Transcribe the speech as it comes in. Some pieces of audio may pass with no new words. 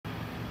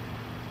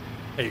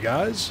Hey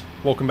guys,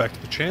 welcome back to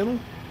the channel.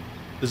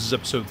 This is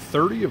episode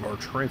 30 of our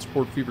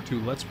Transport Fever 2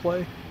 Let's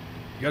Play. If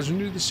you guys are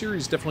new to the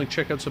series, definitely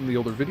check out some of the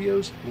older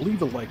videos,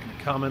 leave a like and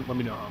a comment, let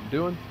me know how I'm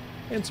doing,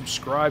 and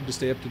subscribe to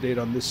stay up to date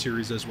on this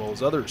series as well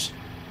as others.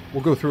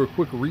 We'll go through a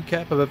quick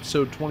recap of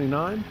episode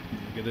 29, and then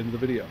we'll get into the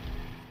video.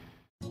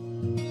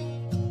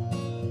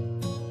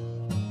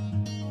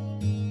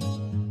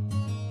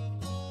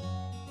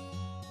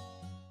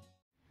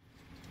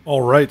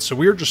 Alright, so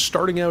we are just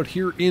starting out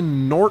here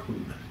in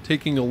Norton,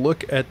 taking a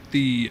look at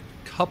the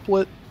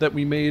couplet that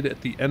we made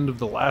at the end of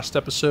the last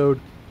episode.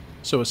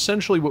 So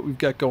essentially what we've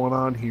got going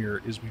on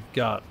here is we've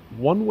got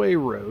one-way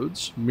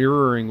roads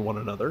mirroring one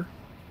another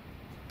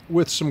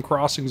with some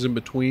crossings in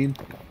between.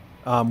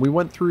 We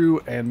went through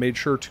and made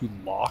sure to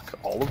lock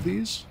all of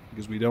these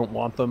because we don't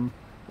want them,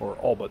 or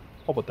all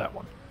but that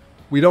one.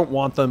 We don't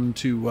want them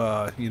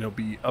to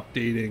be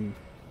updating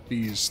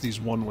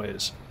these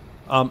one-ways.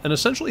 And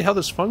essentially how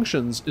this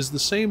functions is the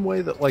same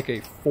way that like a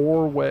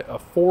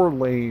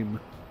four-lane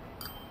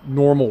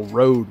normal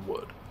road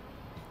would.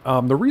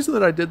 The reason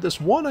that I did this,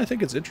 one, I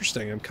think it's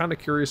interesting. I'm kind of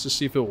curious to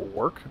see if it will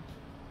work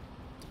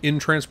in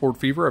Transport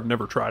Fever. I've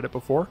never tried it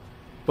before.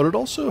 But it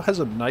also has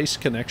a nice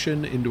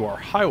connection into our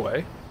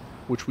highway,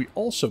 which we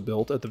also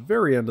built at the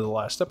very end of the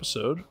last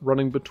episode,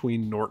 running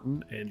between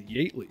Norton and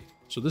Yateley.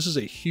 So this is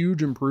a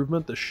huge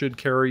improvement. This should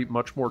carry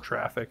much more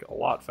traffic a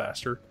lot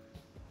faster.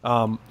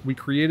 We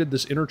created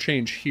this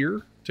interchange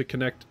here to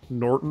connect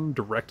Norton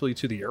directly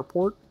to the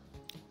airport.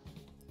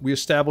 We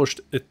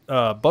established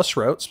a bus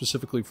route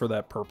specifically for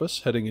that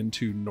purpose, heading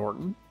into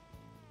Norton.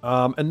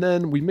 And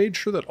then we made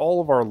sure that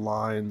all of our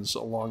lines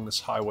along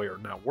this highway are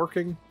now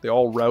working. They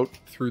all route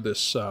through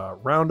this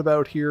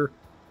roundabout here,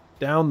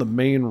 down the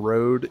main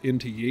road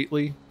into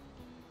Yateley,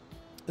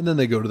 and then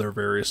they go to their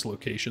various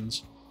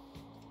locations.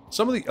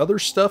 Some of the other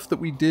stuff that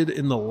we did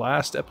in the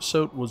last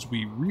episode was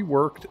we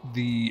reworked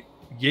the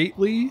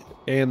Yateley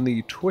and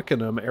the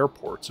Twickenham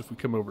airports. If we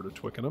come over to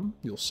Twickenham,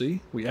 you'll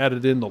see we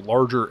added in the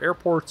larger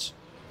airports,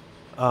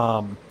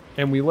 and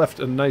we left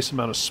a nice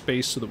amount of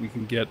space so that we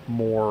can get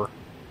more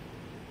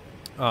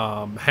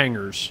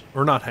hangars,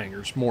 or not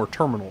hangars, more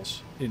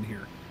terminals in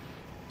here.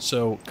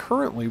 So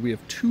currently we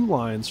have two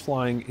lines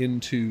flying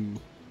into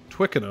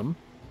Twickenham,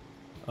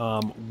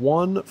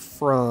 one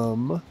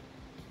from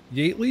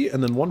Yateley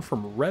and then one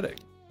from Reading,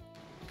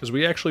 because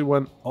we actually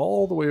went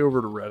all the way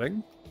over to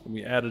Reading and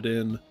we added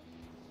in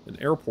an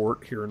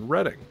airport here in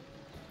Reading.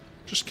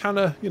 Just kind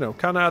of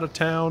out of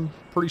town,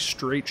 pretty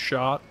straight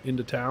shot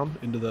into town,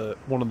 into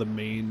one of the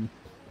main,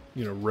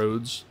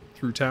 roads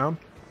through town,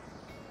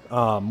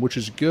 which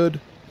is good.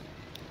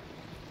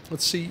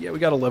 Let's see, yeah, we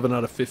got 11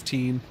 out of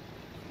 15,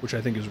 which I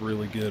think is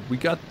really good. We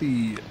got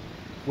the,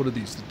 what are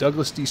these, the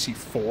Douglas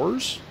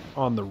DC-4s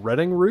on the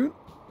Reading route,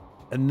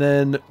 and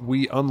then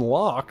we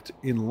unlocked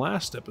in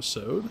last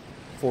episode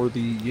for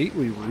the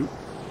Yateley route,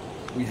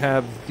 we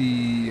have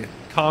the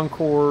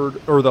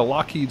Concorde, or the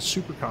Lockheed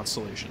Super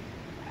Constellation,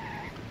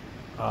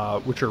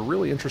 which are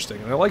really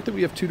interesting. And I like that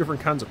we have two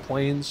different kinds of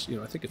planes.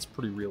 I think it's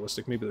pretty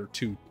realistic. Maybe they're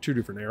two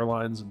different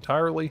airlines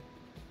entirely.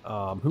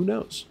 Who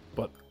knows?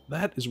 But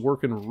that is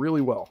working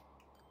really well.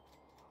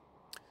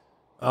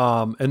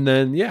 And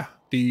then, yeah,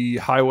 the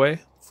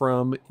highway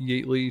from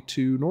Yateley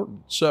to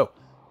Norton. So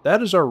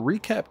that is our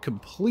recap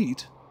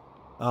complete.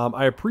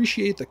 I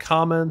appreciate the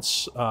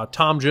comments.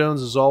 Tom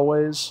Jones, as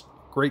always.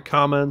 Great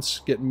comments,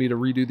 getting me to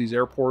redo these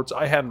airports.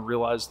 I hadn't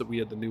realized that we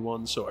had the new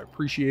ones, so I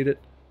appreciate it.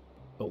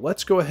 But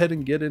let's go ahead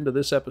and get into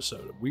this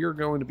episode. We are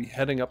going to be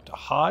heading up to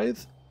Hythe,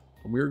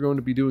 and we are going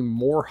to be doing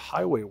more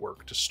highway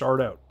work to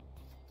start out.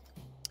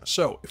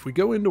 So, if we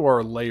go into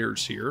our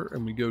layers here,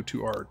 and we go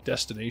to our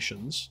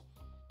destinations,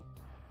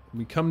 and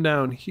we come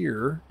down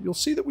here, you'll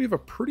see that we have a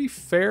pretty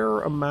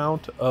fair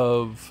amount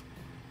of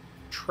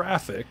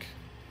traffic.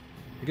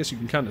 I guess you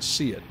can kind of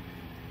see it.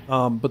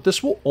 But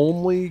this will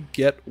only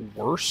get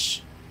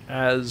worse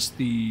as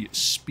the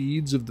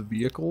speeds of the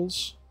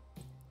vehicles.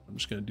 I'm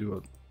just going to do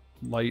a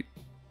light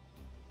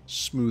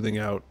smoothing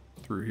out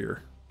through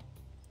here.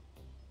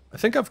 I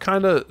think I've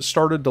kind of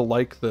started to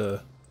like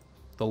the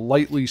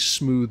lightly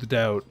smoothed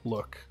out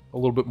look a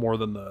little bit more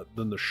than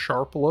the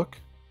sharp look.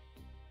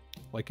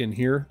 Like in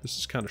here, this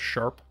is kind of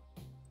sharp.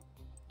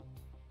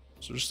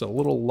 So just a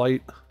little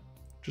light,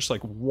 just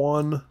like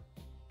one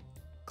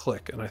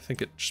click, and I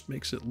think it just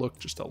makes it look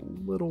just a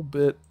little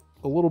bit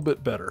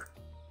better.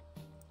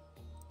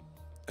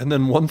 And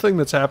then one thing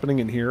that's happening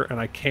in here, and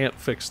I can't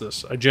fix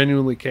this, I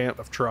genuinely can't,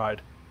 I've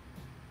tried,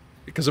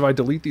 because if I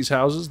delete these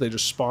houses they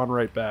just spawn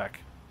right back,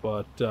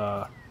 but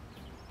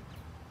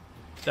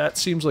that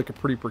seems like a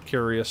pretty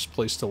precarious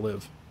place to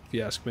live, if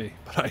you ask me.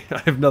 But I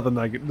have nothing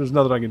there's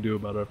nothing I can do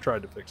about it. I've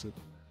tried to fix it.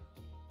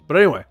 But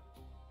anyway,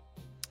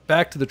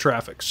 back to the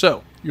traffic.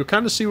 So, you'll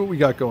kind of see what we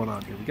got going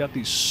on here. We got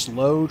these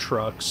slow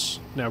trucks.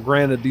 Now,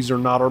 granted, these are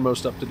not our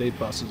most up-to-date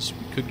buses.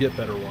 We could get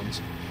better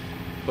ones.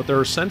 But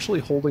they're essentially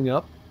holding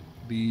up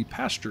the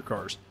passenger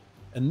cars.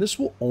 And this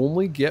will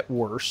only get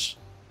worse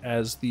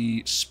as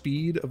the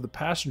speed of the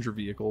passenger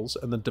vehicles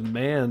and the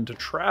demand to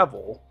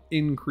travel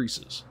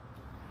increases.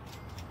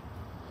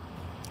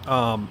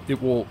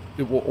 it will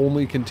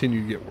only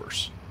continue to get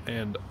worse.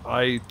 And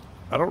I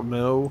don't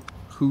know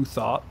who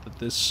thought that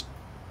this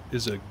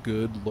is a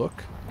good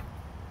look,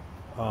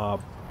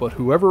 but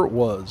whoever it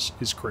was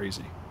is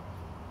crazy.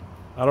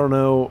 I don't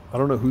know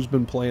who's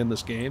been playing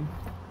this game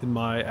in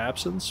my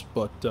absence,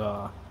 but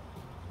yeah,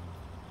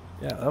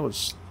 that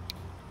was,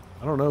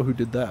 I don't know who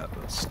did that.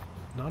 That's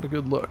not a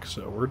good look.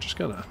 So we're just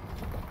gonna,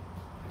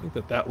 I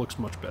think that looks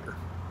much better.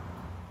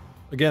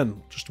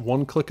 Again, just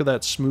one click of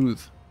that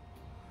smooth,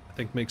 I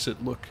think makes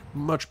it look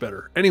much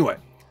better. Anyway,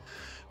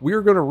 we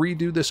are going to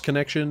redo this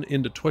connection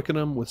into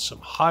Twickenham with some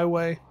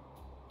highway,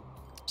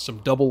 some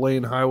double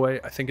lane highway.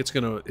 I think it's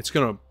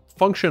gonna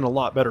function a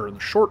lot better in the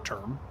short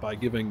term by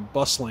giving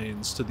bus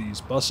lanes to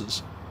these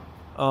buses.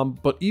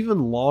 But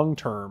even long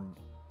term,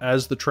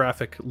 as the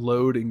traffic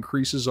load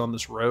increases on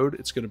this road,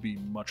 it's going to be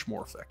much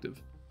more effective.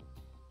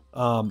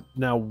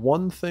 Now,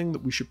 one thing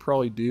that we should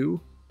probably do,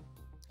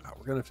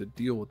 we're going to have to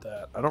deal with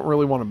that. I don't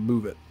really want to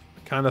move it. I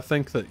kind of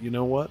think that, you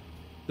know what?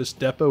 This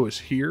depot is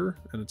here,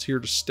 and it's here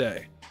to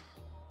stay.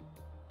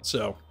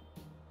 So,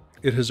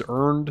 it has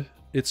earned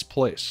its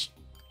place.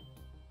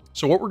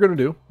 So what we're going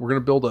to do, we're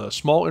going to build a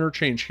small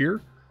interchange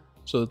here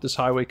so that this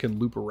highway can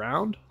loop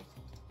around.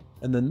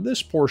 And then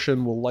this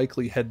portion will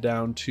likely head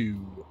down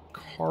to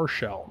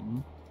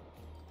Carshalton,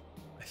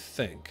 I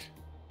think.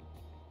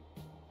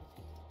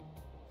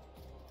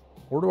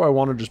 Or do I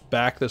want to just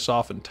back this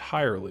off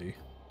entirely?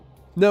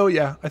 No,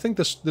 yeah, I think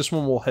this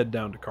one will head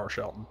down to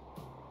Carshalton.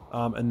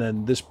 And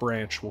then this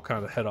branch will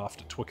kind of head off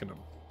to Twickenham.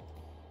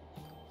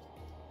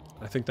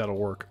 I think that'll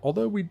work.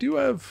 Although we do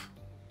have...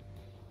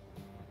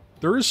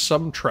 There is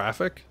some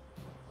traffic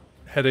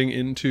heading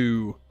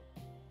into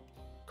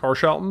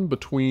Carshalton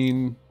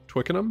between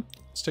Twickenham.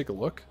 Let's take a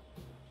look.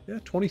 Yeah,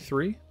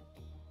 23.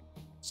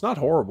 It's not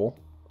horrible.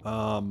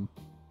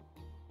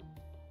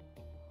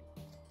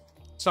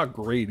 It's not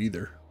great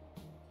either.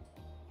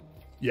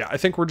 Yeah, I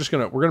think we're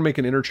gonna make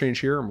an interchange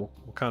here, and we'll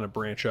kind of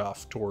branch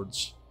off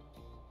towards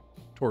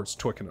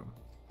Twickenham.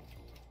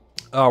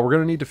 We're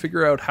gonna need to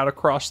figure out how to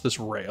cross this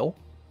rail.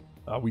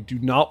 We do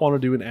not want to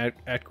do an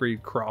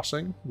at-grade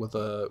crossing with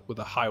a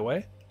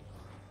highway.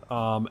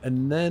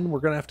 And then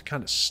we're going to have to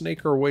kind of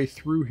snake our way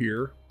through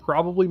here.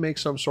 Probably make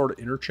some sort of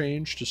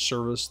interchange to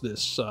service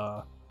this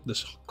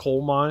this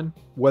coal mine.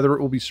 Whether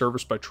it will be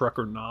serviced by truck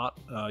or not,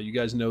 you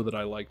guys know that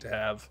I like to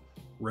have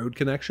road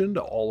connection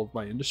to all of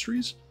my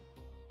industries.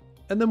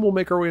 And then we'll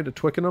make our way into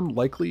Twickenham,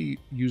 likely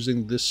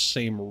using this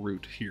same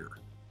route here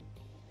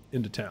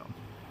into town.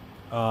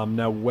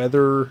 Now,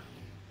 whether...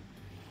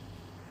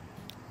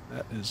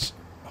 That is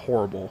a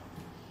horrible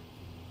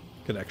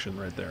connection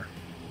right there.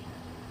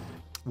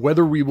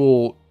 Whether we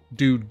will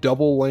do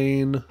double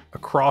lane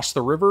across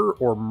the river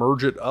or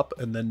merge it up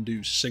and then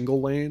do single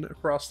lane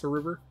across the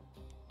river,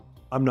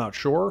 I'm not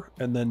sure.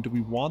 And then do we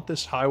want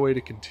this highway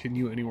to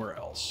continue anywhere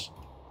else?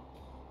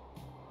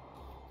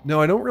 No,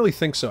 I don't really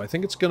think so. I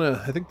think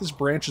this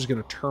branch is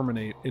gonna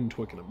terminate in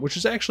Twickenham, which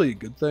is actually a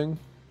good thing.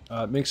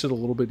 It makes it a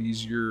little bit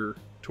easier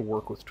to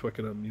work with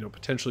Twickenham. You know,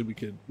 potentially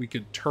we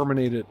could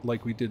terminate it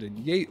like we did in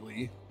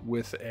Yateley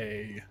with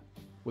a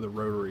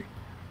rotary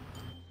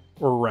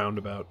or a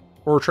roundabout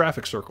or a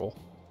traffic circle,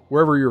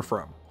 wherever you're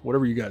from,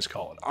 whatever you guys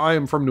call it. I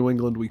am from New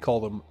England. We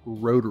call them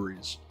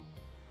rotaries,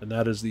 and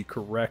that is the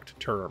correct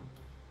term.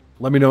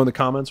 Let me know in the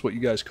comments what you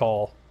guys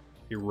call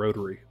a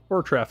rotary or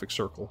a traffic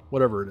circle,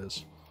 whatever it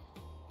is.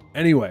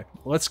 Anyway,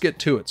 let's get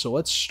to it. So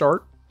let's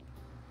start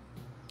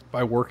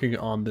by working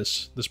on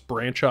this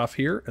branch off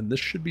here, and this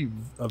should be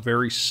a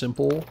very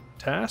simple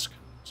task.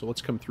 So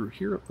let's come through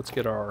here. Let's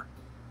get our,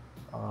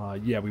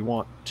 yeah, we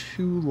want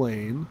 2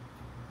 lane,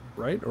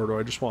 right? Or do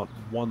I just want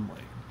 1 lane?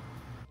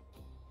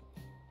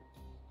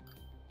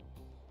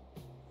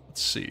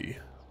 Let's see.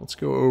 Let's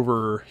go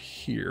over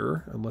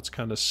here and let's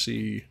kind of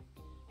see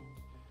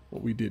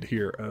what we did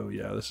here. Oh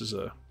yeah, this is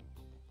a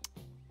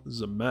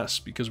mess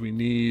because we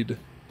need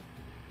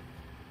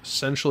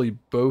essentially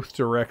both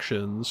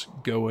directions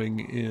going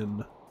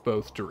in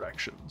both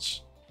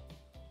directions.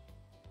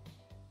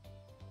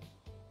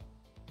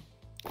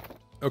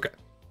 Okay,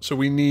 so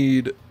we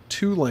need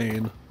 2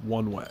 lane,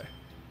 1 way.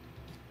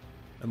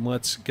 And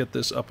let's get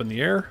this up in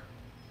the air.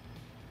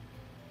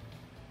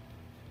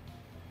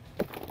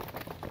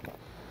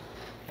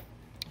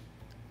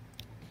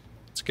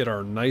 Let's get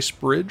our nice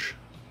bridge.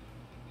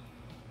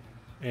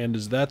 And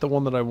is that the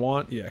one that I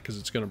want? Yeah, because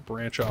it's going to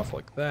branch off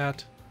like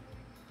that.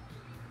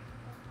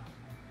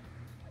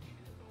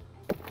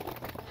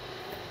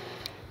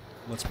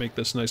 Let's make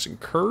this nice and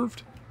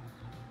curved.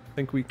 I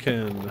think we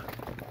can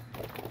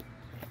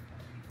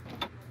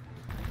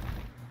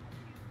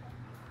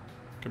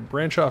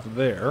branch off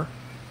there.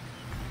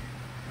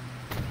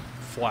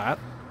 Flat.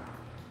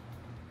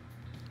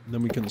 And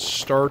then we can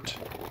start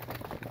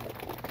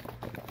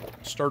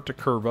to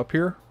curve up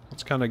here.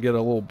 Let's kind of get a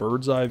little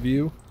bird's eye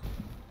view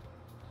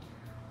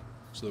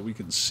so that we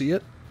can see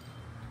it.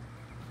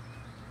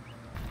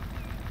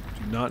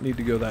 Do not need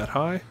to go that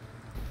high.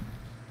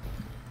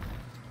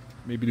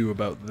 Maybe do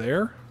about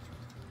there.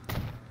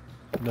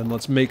 And then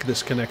let's make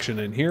this connection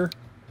in here.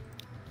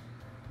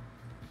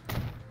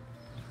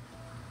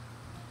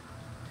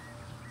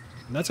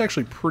 And that's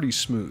actually pretty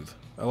smooth.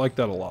 I like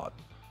that a lot.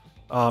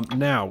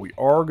 Now, we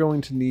are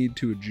going to need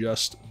to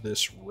adjust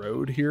this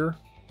road here.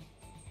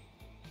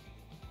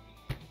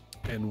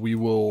 And we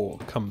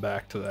will come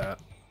back to that.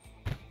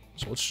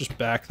 So let's just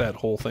back that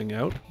whole thing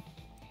out.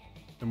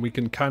 And we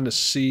can kind of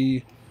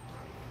see,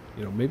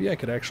 you know, maybe I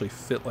could actually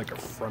fit like a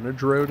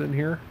frontage road in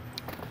here.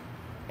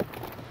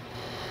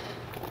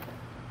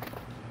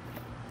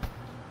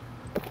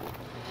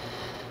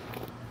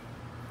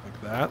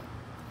 Like that.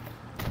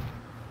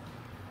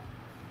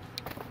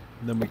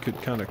 And then we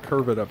could kind of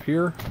curve it up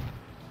here.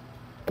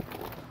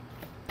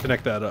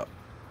 Connect that up.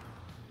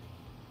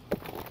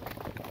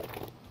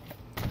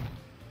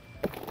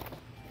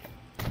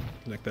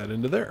 Connect that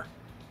into there.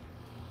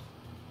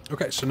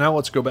 Okay, so now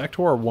let's go back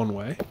to our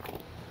one-way.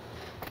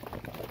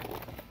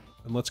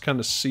 And let's kind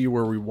of see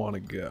where we want to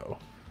go.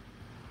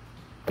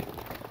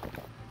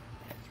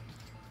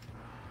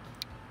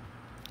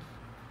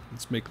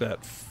 Let's make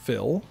that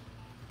fill.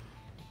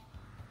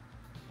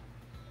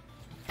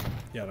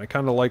 Yeah, and I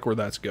kind of like where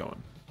that's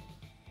going.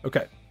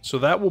 Okay, so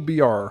that will be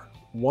our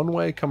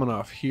one-way coming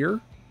off here.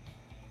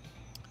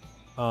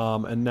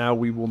 And now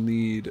we will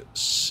need,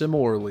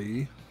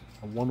 similarly,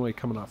 a one-way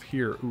coming off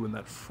here. Ooh, and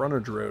that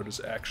frontage road is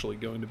actually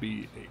going to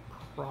be a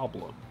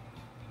problem.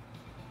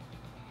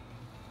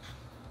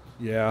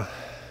 Yeah.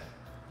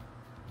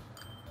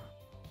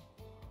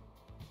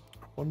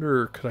 I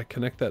wonder, could I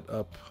connect that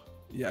up?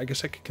 Yeah, I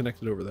guess I could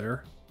connect it over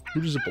there.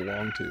 Who does it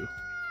belong to?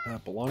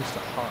 It belongs to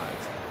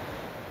Hythe.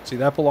 See,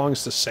 that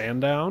belongs to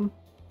Sandown,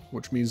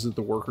 which means that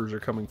the workers are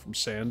coming from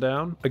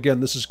Sandown.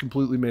 Again, this is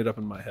completely made up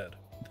in my head.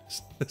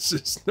 This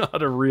is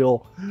not a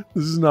real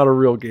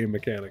game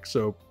mechanic.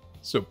 So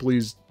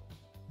please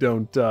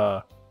don't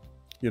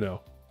you know,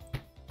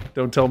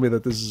 don't tell me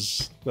that this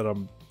is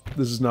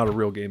not a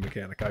real game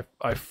mechanic.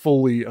 I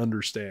fully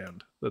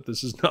understand that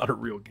this is not a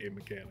real game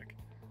mechanic.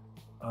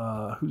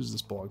 Who does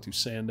this belong to?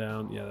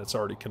 Sandown. Yeah, that's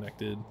already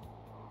connected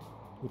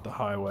with the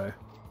highway.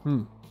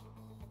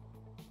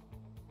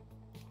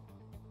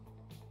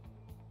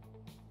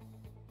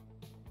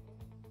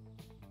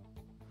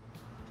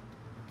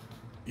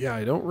 Yeah,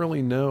 I don't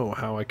really know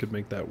how I could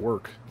make that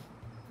work.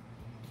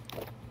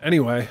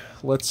 Anyway,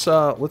 let's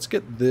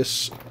get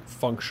this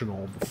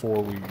functional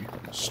before we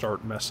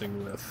start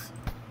messing with.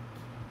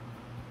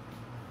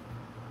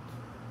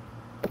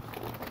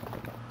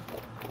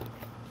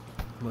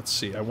 Let's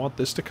see. I want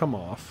this to come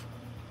off.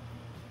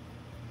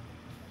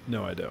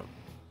 No, I don't.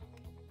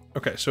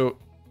 Okay, so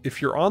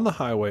if you're on the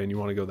highway and you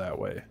want to go that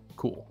way,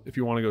 cool. If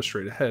you want to go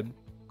straight ahead,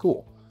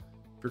 cool.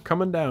 If you're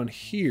coming down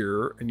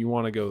here and you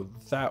want to go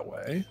that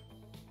way,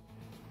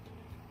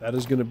 that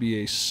is going to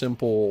be a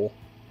simple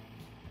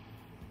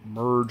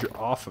merge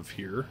off of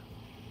here.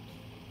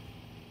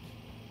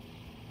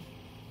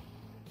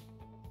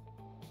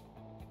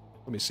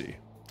 Let me see.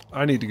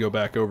 I need to go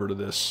back over to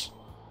this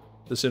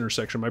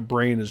intersection. My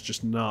brain is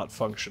just not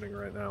functioning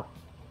right now.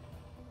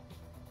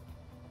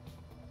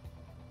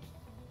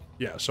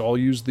 Yeah, so I'll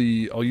use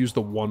the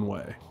one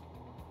way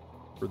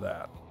for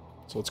that.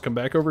 So let's come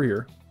back over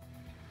here.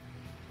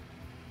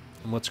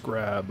 And let's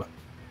grab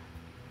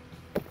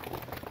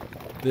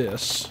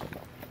this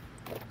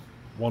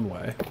one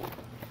way.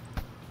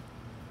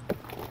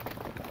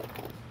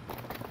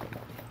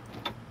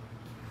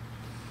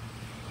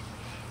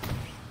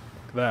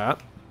 Like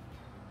that.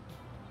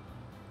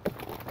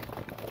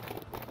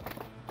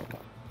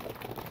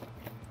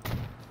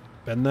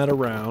 Bend that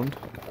around.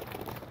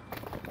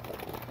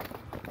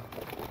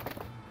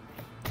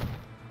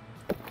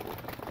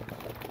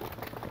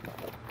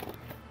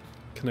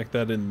 Connect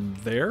that in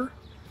there.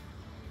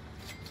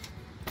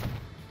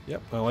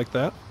 Yep, I like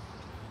that.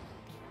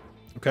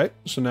 Okay,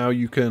 so now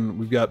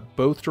we've got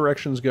both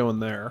directions going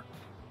there.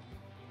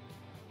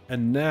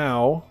 And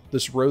now,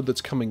 this road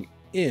that's coming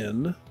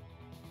in,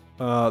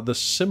 the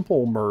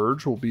simple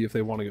merge will be if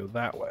they want to go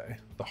that way.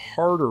 The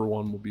harder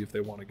one will be if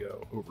they want to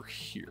go over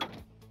here.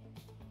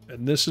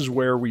 And this is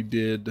where we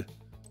did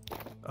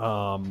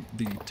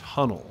the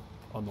tunnel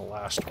on the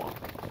last one.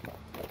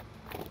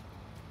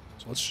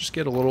 So let's just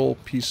get a little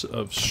piece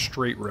of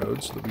straight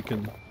road so that we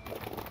can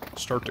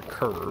start to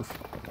curve.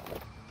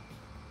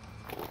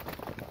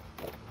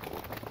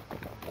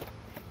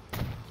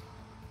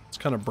 Let's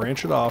kind of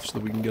branch it off so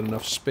that we can get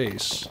enough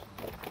space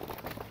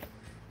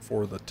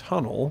for the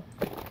tunnel.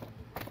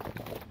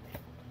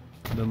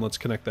 And then let's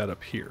connect that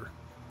up here.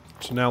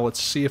 So now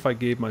let's see if I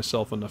gave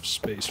myself enough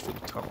space for the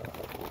tunnel.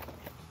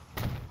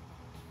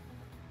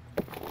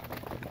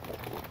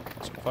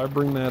 So if I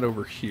bring that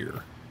over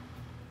here,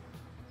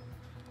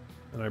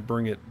 and I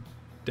bring it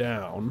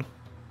down,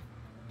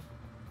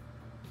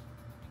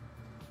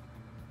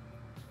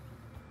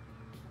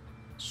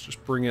 let's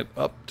just bring it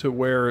up to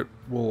where it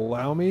will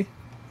allow me.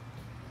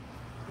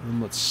 And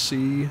let's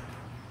see.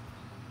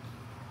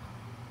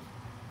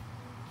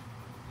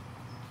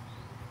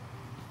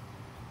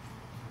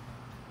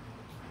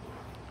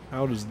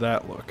 How does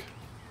that look?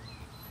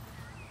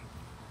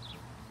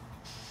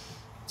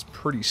 It's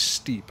pretty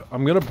steep.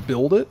 I'm going to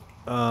build it,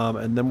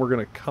 and then we're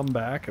going to come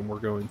back and we're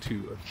going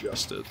to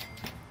adjust it.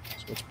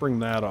 So let's bring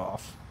that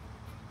off.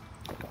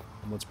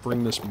 And let's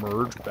bring this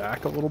merge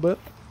back a little bit.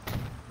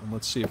 And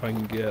let's see if I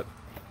can get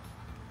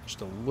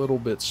just a little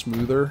bit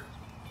smoother.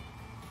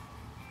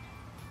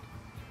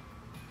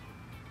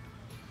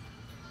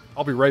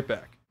 I'll be right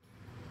back.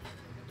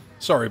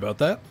 Sorry about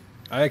that.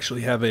 I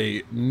actually have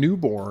a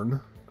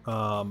newborn.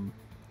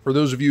 For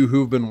those of you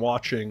who've been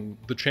watching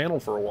the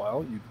channel for a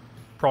while, you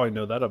probably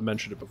know that. I've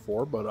mentioned it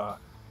before, but I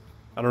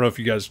don't know if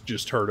you guys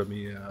just heard him.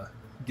 He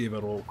gave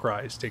out a little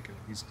cry.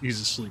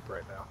 He's asleep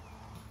right now.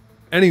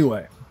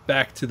 Anyway,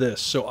 back to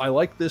this. So I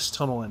like this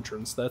tunnel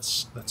entrance.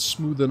 That's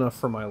smooth enough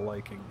for my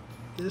liking.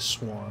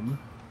 This one,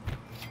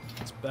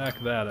 let's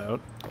back that out.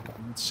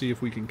 Let's see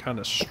if we can kind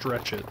of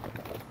stretch it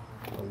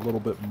a little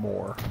bit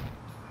more.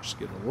 Just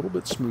get a little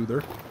bit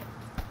smoother.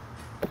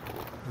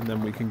 And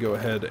then we can go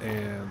ahead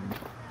and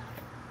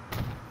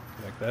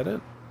connect that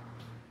in.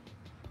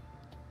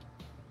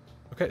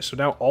 Okay, so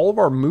now all of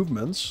our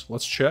movements,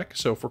 let's check.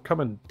 So if we're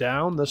coming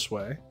down this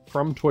way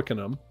from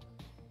Twickenham,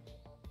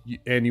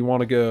 and you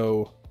want to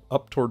go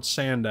up towards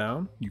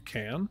Sandown, you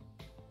can.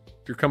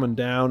 If you're coming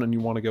down and you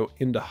want to go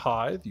into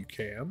Hythe, you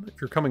can. If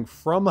you're coming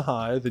from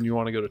Hythe and you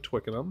want to go to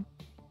Twickenham,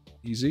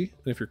 easy.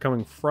 And if you're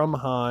coming from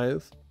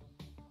Hythe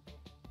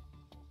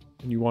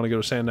and you want to go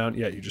to Sandown,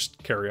 yeah, you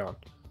just carry on.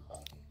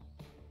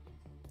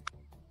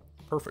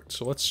 Perfect.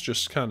 So let's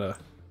just kind of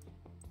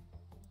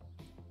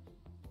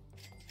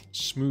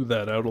smooth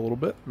that out a little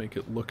bit, make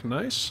it look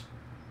nice.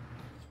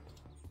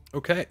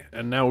 Okay,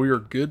 and now we are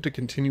good to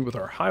continue with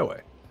our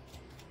highway.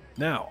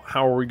 Now,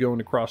 how are we going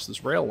to cross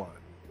this rail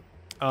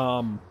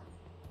line?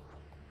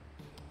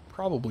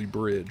 Probably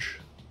bridge.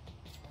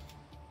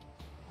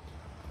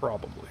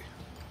 Probably.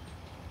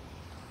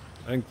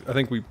 I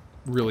think we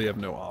really have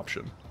no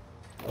option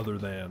other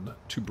than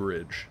to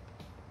bridge.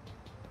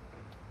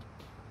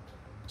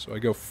 So I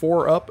go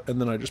 4 up,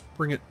 and then I just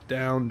bring it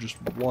down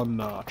just 1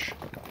 notch.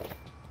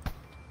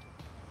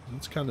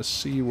 Let's kind of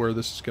see where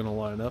this is going to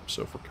line up.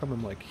 So if we're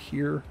coming like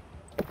here,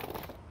 I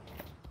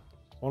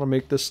want to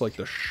make this like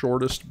the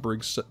shortest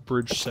bridge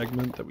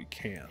segment that we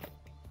can.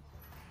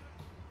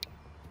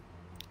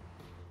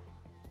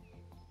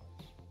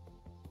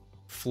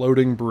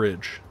 Floating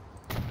bridge.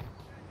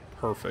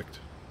 Perfect.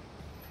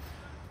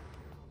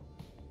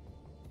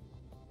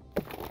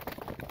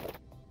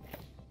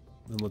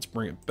 Then let's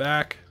bring it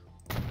back.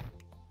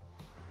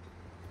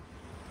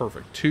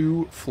 Perfect.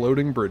 2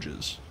 floating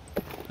bridges.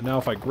 And now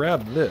if I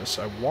grab this,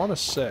 I want to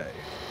say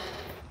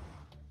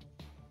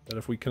that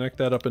if we connect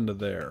that up into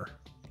there,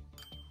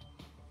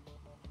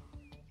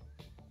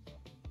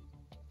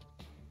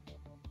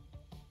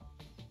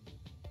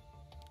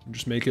 and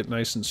just make it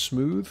nice and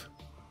smooth.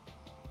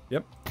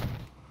 Yep.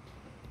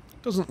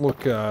 Doesn't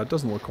look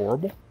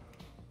horrible.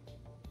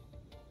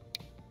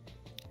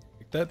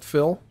 Make that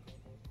fill.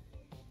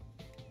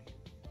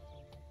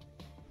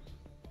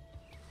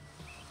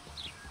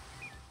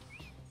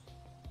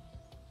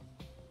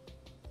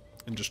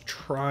 And just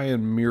try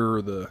and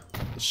mirror the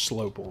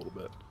slope a little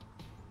bit.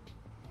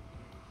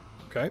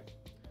 Okay.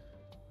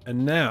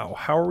 And now,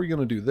 how are we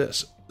going to do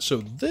this? So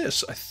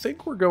this, I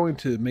think we're going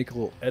to make a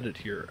little edit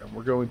here, and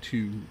we're going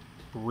to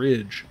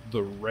bridge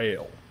the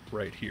rail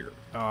right here.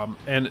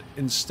 And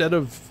instead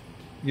of,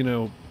 you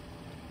know,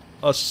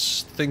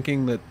 us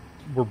thinking that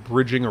we're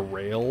bridging a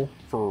rail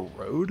for a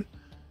road,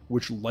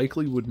 which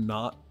likely would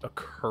not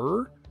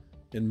occur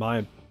in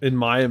my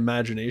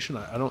imagination,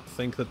 I don't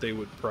think that they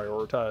would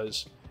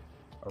prioritize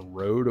a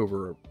road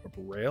over a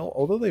rail,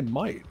 although they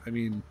might. I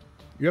mean,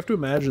 you have to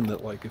imagine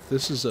that, like, if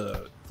this is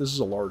a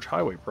large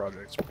highway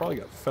project, it's probably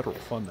got federal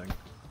funding.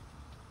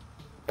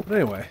 But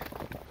anyway,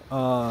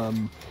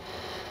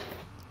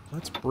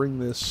 let's bring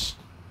this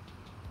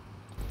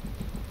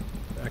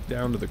back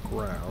down to the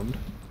ground.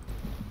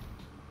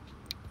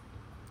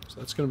 So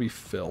that's going to be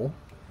fill.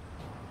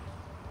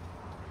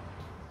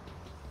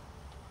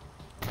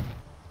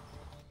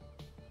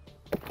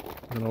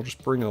 And I'll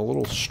just bring a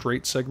little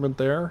straight segment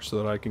there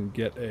so that I can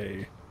get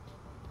a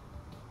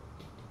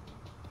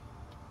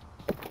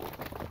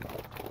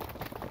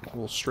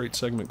little straight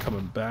segment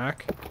coming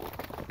back.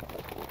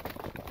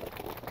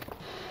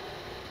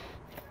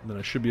 And then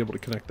I should be able to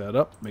connect that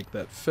up, make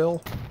that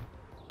fill.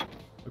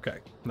 Okay,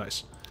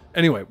 nice.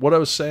 Anyway, what I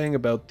was saying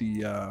about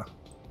the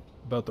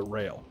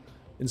rail.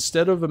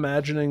 Instead of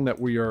imagining that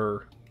we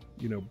are,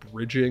 you know,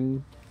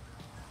 bridging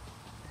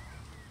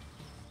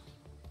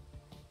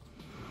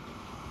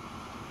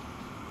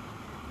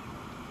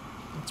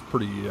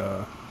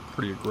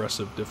pretty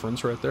aggressive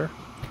difference right there.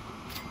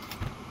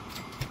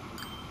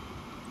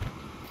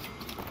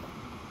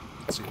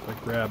 Let's see if I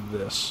grab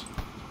this.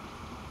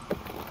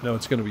 No,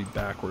 it's going to be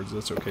backwards.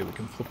 That's okay. We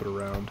can flip it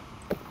around.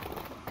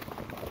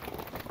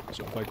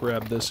 So if I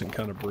grab this and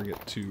kind of bring it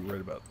to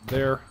right about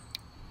there.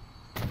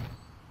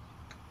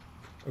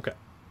 Okay.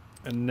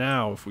 And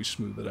now if we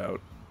smooth it out.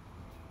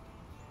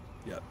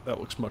 Yeah, that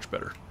looks much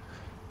better.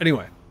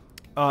 Anyway.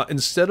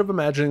 Instead of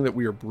imagining that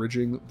we are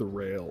bridging the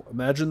rail,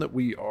 imagine that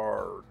we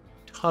are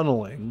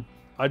tunneling.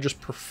 I just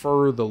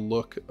prefer the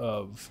look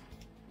of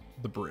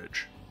the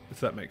bridge, if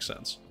that makes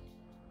sense.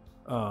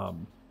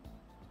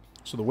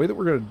 So the way that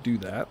we're going to do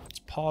that, let's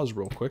pause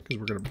real quick because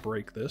we're going to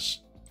break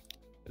this,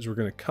 is we're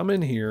going to come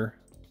in here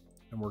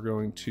and we're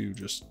going to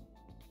just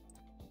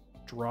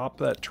drop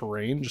that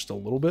terrain just a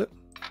little bit.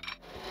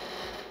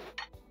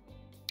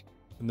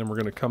 And then we're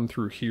going to come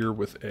through here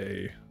with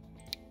a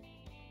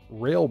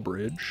rail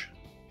bridge.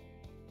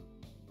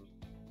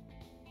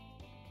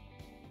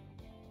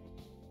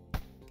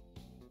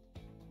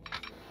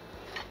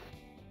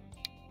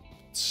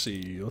 Let's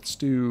see, let's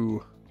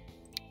do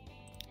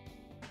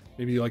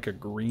maybe like a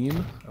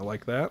green. I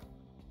like that.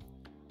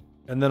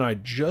 And then I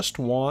just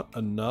want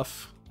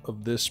enough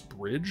of this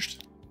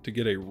bridged to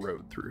get a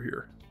road through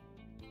here.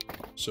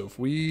 So if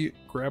we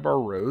grab our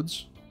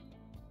roads,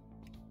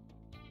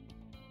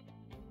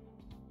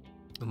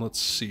 and let's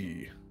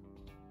see.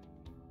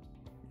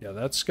 Yeah,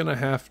 that's gonna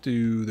have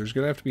to, there's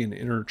gonna have to be an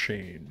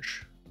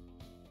interchange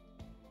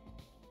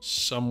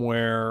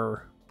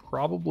somewhere,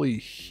 probably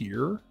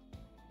here.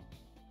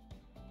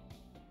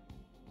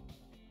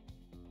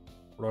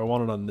 Or do I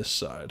want it on this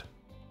side?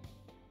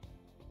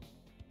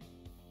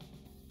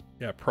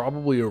 Yeah,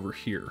 probably over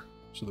here,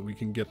 so that we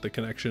can get the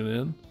connection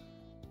in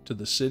to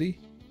the city.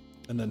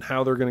 And then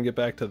how they're gonna get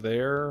back to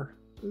there,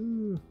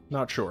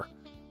 not sure.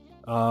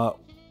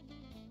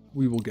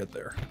 We will get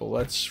there, but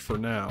let's, for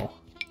now,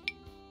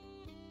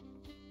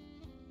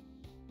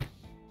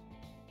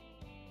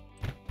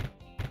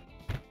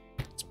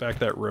 let's back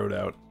that road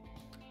out.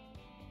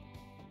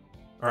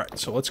 All right,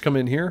 so let's come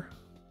in here.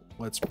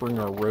 Let's bring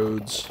our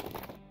roads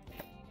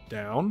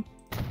down.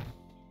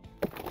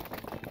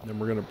 And then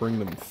we're gonna bring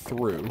them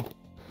through.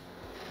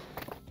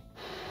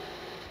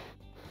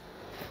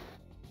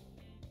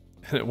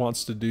 And it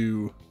wants to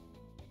do,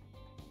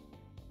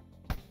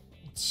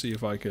 let's see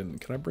if I can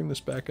I bring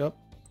this back up?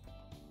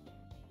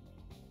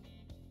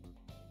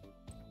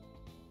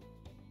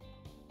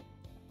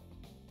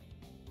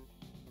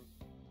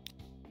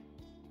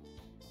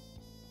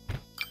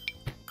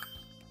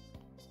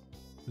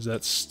 Is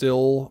that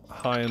still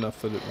high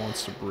enough that it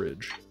wants to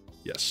bridge?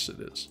 Yes, it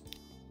is.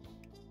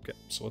 Okay,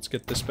 so let's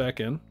get this back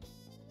in.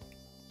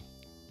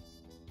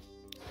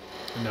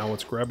 And now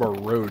let's grab our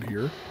road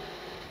here.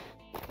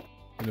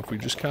 And if we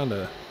just kind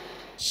of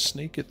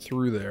snake it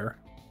through there,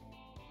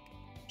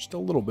 just a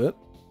little bit.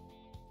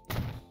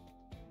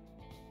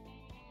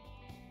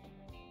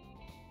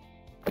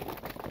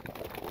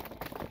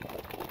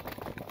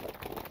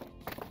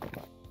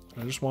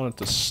 I just want it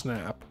to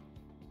snap.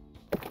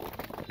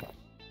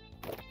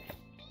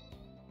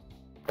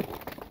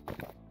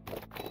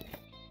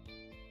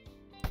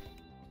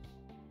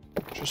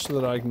 Just so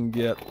that I can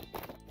get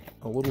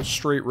a little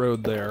straight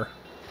road there.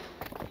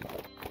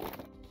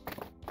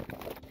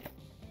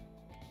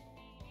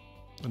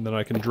 And then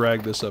I can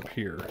drag this up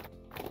here.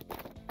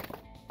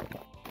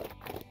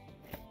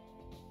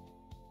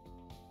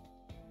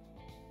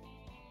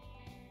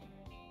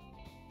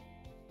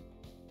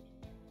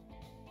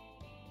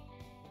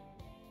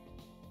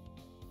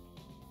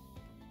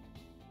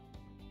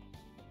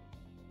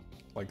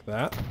 Like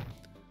that.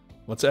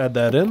 Let's add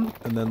that in,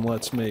 and then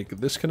let's make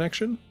this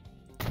connection.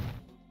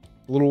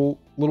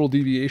 Little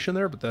deviation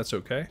there, but that's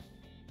okay.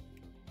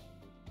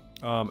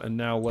 And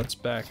now let's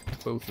back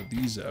both of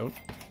these out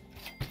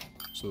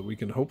so that we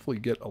can hopefully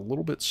get a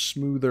little bit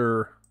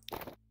smoother.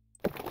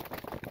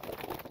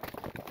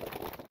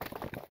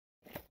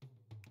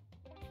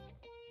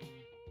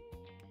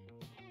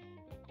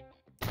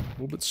 A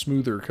little bit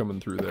smoother coming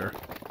through there.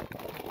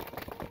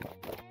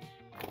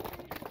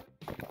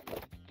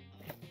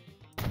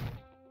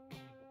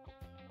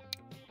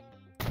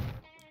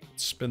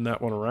 Spin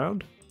that one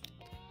around.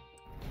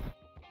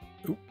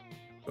 Oop.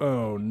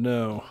 Oh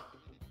no.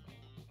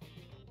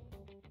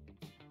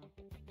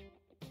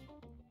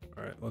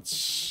 Alright,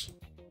 let's...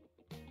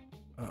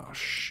 Oh,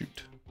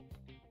 shoot.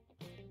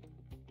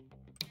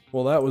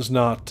 Well, that was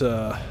not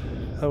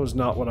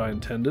what I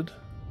intended.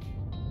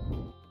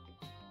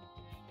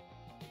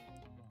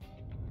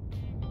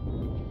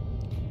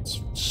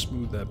 Let's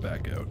smooth that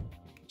back out.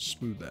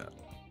 Smooth that.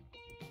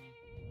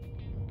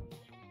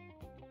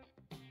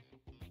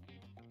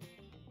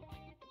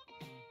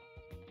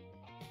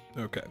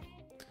 Okay.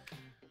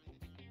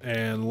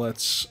 And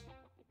let's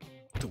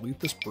delete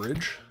this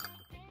bridge.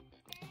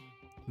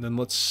 And then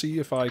let's see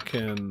if I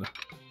can...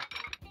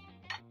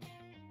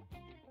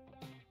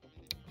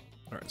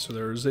 Alright, so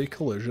there is a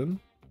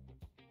collision.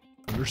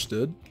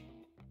 Understood.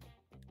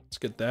 Let's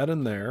get that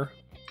in there.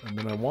 And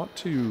then I want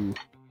to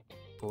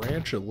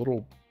branch a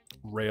little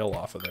rail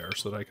off of there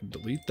so that I can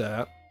delete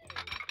that.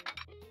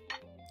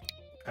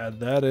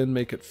 Add that in,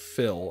 make it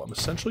fill. I'm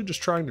essentially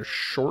just trying to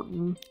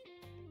shorten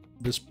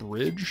this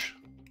bridge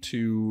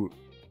to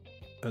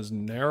as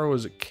narrow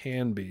as it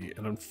can be,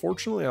 and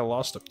unfortunately I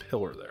lost a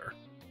pillar there,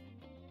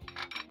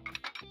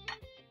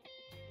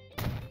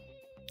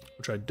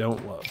 which I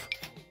don't love.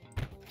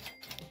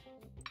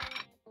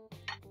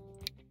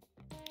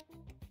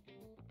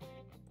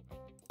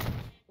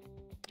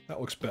 That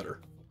looks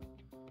better.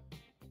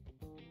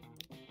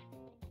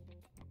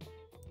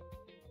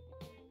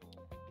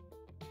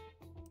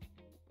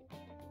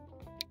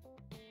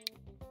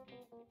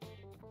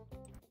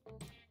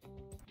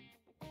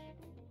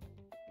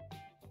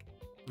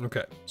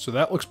 Okay, so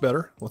that looks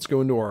better. Let's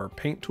go into our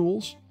paint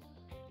tools.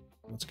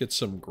 Let's get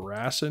some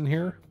grass in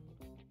here.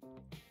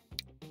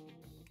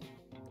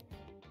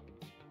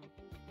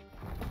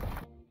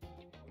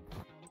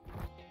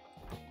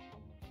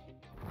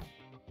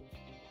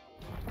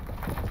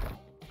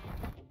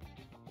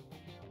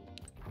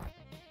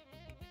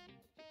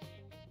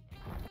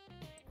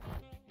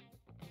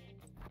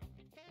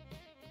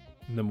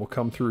 And then we'll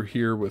come through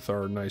here with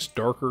our nice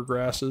darker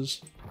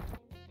grasses.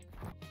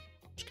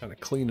 Just kind of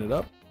clean it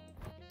up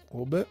a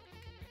little bit.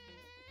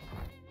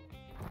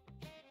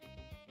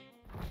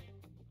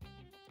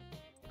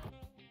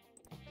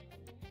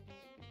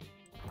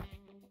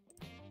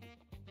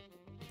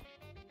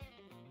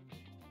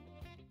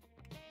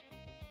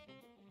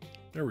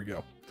 There we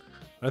go.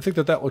 I think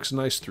that looks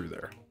nice through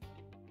there.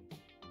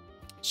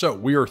 So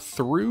we are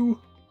through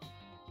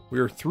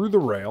the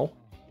rail,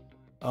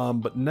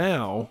 but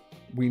now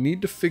we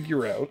need to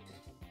figure out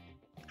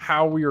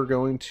how we are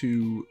going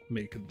to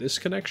make this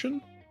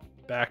connection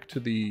back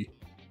to the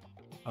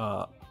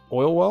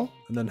oil well,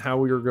 and then how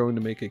we are going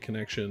to make a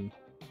connection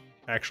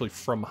actually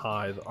from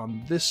Hythe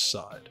on this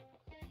side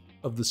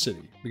of the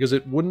city, because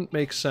it wouldn't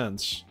make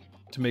sense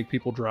to make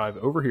people drive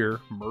over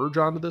here, merge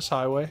onto this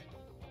highway,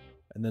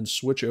 and then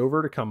switch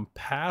over to come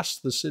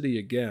past the city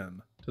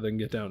again to then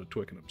get down to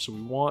Twickenham. So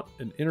we want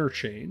an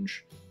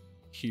interchange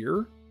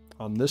here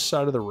on this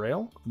side of the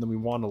rail, and then we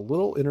want a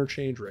little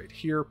interchange right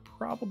here,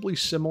 probably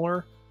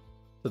similar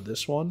to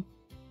this one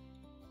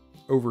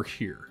over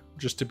here,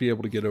 just to be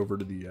able to get over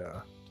to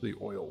the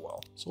oil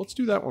well. So let's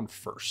do that one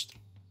first.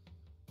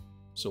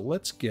 So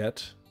let's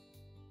get,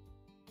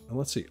 and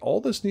let's see, all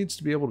this needs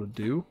to be able to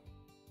do,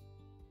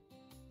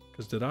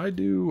 because did I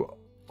do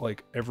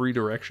like every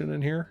direction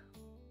in here?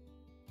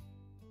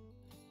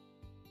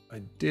 I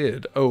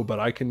did. Oh,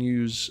 but I can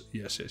use,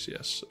 yes.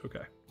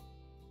 Okay.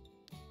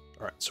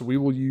 All right, so we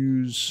will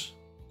use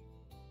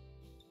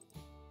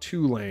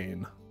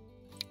 2-lane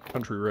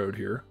country road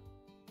here.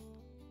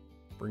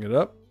 Bring it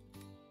up,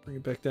 bring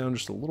it back down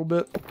just a little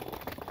bit.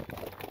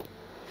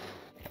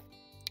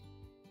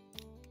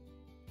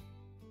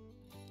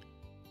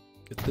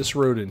 Get this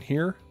road in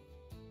here.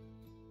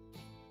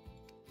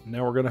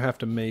 Now we're gonna have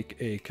to make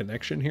a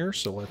connection here,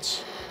 so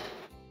let's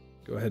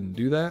go ahead and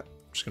do that.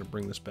 I'm just gonna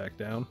bring this back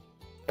down.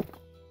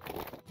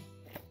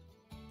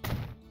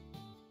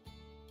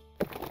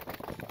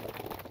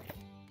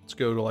 Let's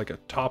go to like a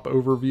top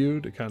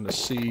overview to kind of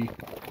see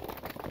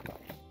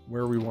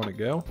where we want to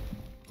go.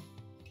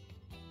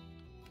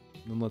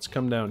 And then let's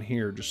come down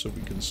here just so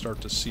we can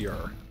start to see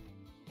our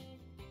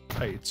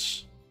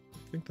heights. I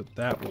think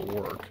that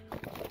will work.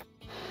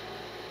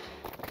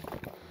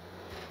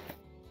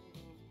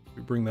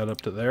 We bring that up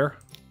to there,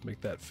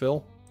 make that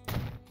fill.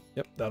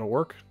 Yep, that'll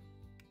work.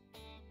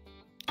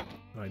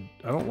 I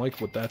don't like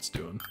what that's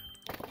doing.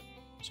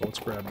 So let's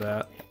grab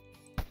that.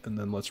 And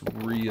then let's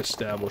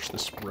re-establish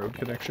this road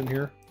connection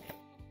here.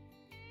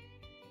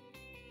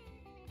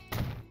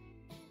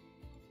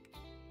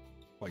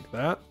 Like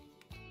that.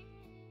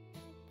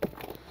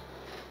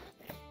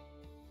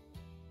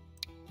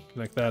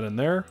 Connect that in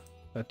there.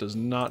 That does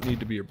not need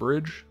to be a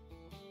bridge.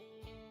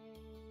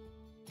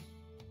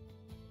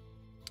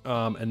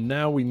 And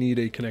now we need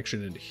a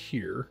connection into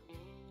here.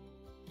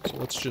 So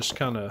let's just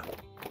kind of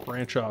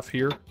branch off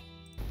here.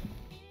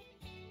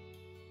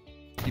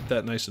 Keep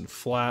that nice and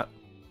flat.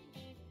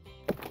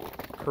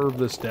 Curve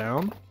this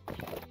down.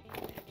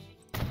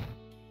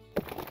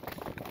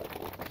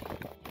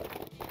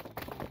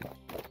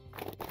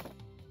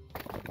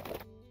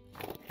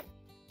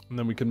 And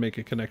then we can make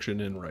a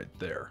connection in right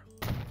there.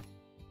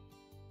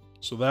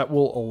 So that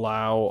will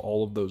allow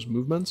all of those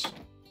movements.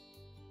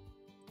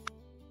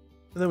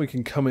 And then we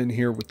can come in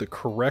here with the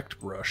correct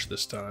brush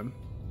this time.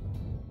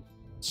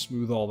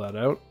 Smooth all that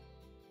out.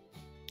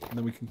 And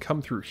then we can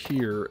come through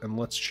here and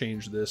let's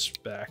change this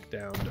back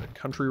down to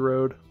country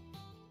road.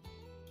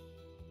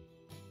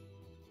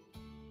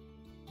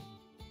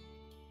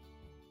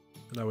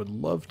 And I would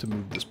love to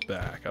move this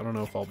back. I don't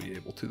know if I'll be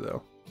able to,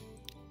 though.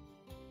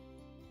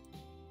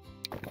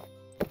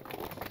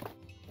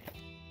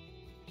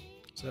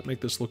 Does that make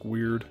this look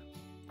weird?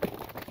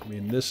 I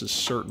mean, this is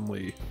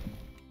certainly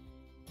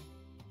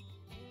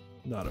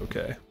not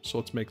okay. So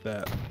let's make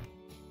that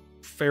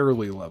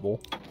fairly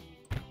level.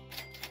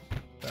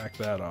 Back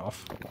that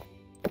off.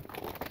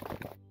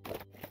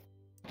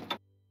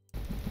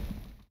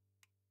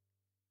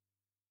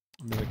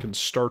 And then it can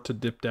start to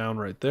dip down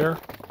right there.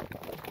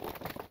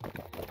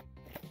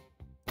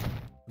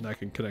 And that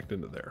can connect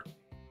into there.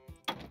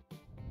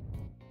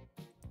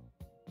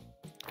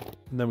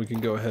 And then we can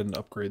go ahead and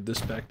upgrade this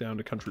back down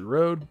to country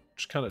road.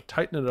 Just kind of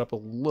tighten it up a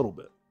little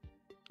bit.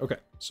 Okay,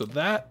 so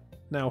that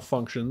now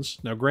functions.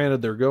 Now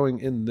granted, they're going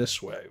in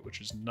this way,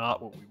 which is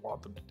not what we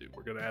want them to do.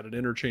 We're going to add an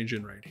interchange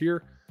in right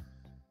here.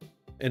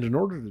 And in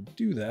order to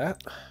do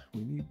that,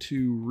 we need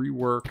to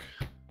rework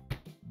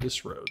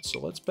this road. So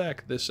let's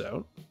back this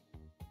out.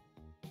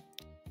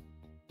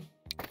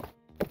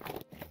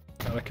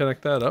 Gotta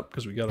connect that up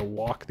because we gotta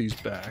walk these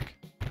back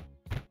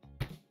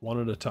one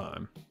at a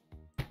time.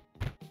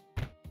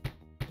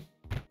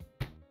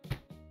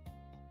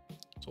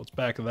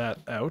 Let's back that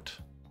out.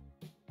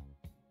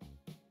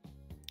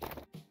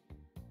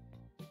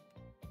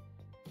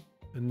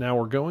 And now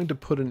we're going to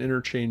put an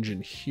interchange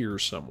in here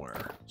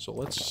somewhere. So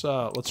let's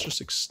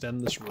just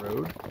extend this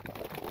road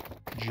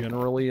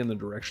generally in the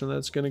direction that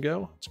it's going to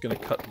go. It's going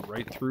to cut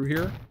right through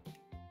here.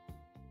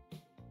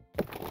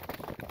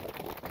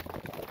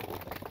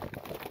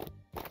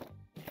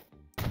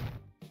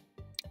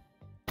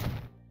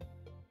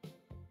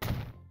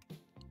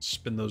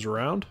 Spin those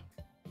around.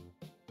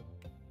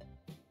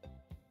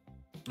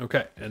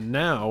 Okay, and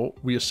now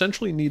we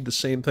essentially need the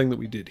same thing that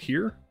we did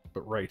here,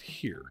 but right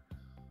here.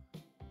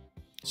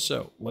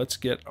 So let's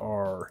get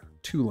our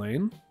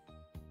 2-lane.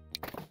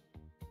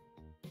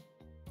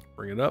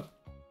 Bring it up,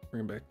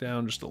 bring it back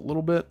down just a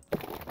little bit.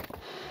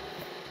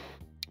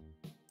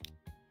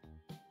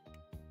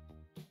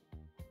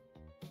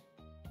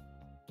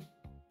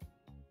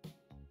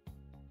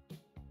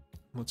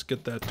 Let's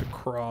get that to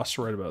cross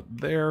right about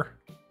there.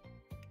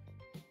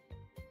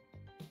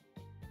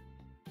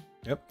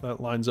 Yep, that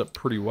lines up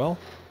pretty well.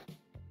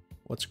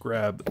 Let's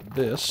grab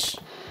this.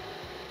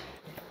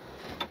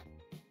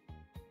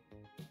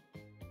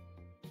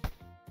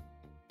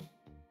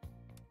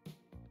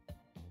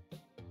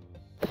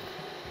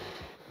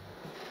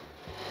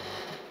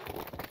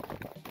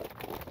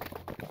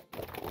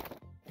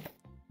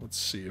 Let's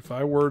see, if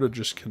I were to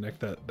just connect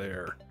that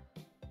there,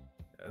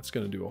 it's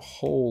going to do a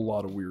whole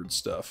lot of weird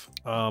stuff.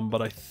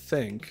 But I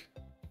think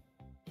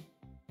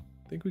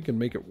we can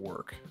make it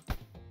work.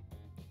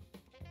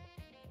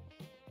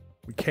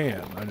 We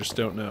can, I just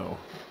don't know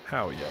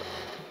how yet.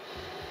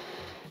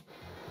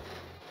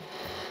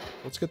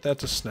 Let's get that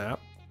to snap.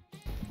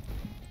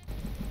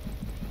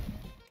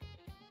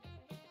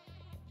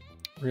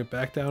 Bring it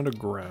back down to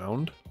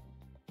ground.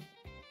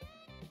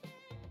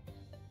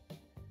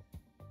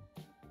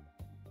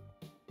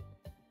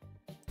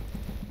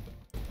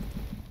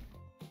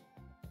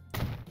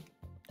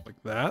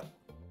 Like that.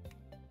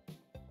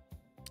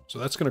 So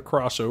that's going to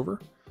cross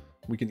over.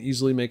 We can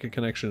easily make a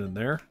connection in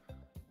there.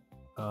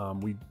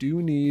 We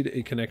do need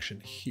a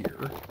connection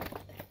here.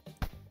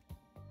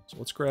 So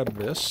let's grab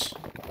this.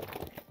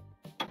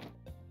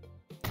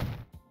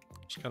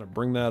 Just kind of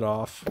bring that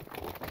off.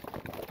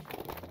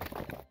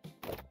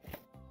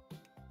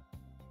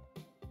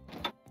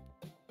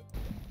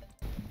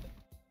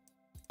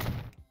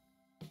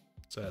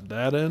 Let's add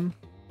that in.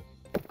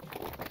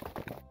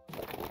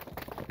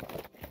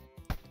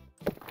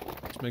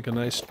 Let's make a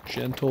nice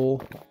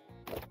gentle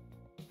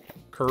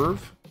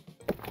curve.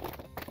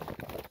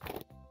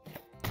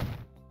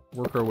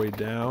 Work our way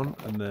down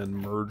and then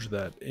merge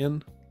that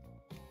in.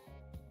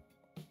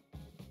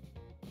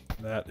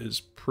 That is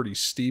pretty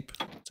steep.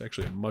 It's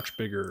actually a much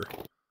bigger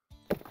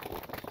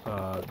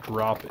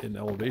drop in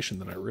elevation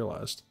than I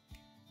realized.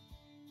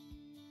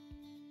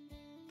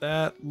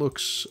 That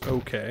looks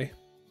okay.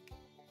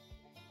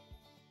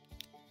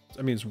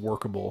 I mean, it's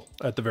workable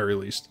at the very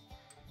least.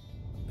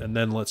 And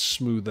then let's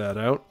smooth that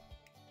out.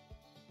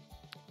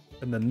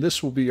 And then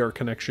this will be our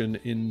connection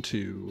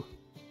into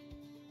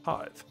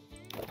Hythe.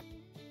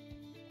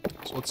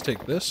 So let's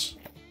take this.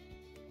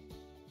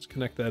 Let's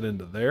connect that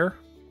into there.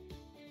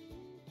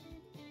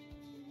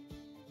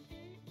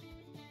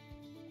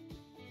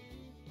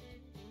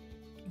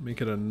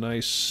 Make it a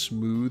nice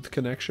smooth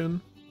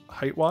connection,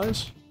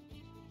 height-wise.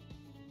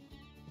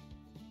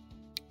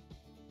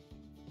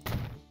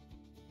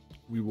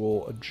 We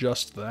will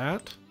adjust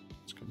that.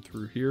 Let's come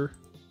through here.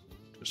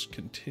 Just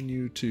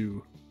continue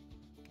to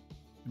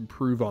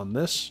improve on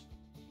this.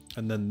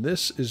 And then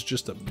this is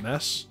just a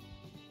mess.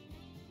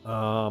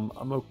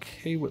 I'm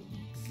okay with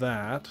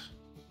that.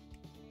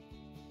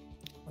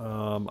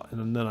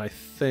 And then I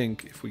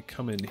think if we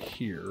come in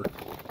here,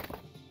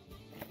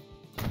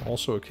 I'm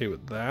also okay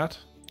with that.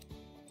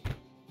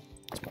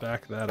 Let's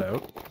back that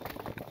out.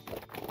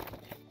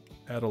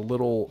 Add a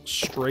little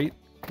straight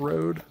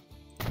road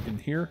in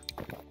here.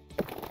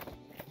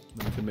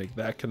 Then we can make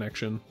that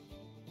connection.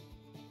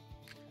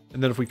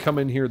 And then if we come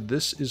in here,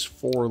 this is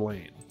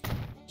 4-lane.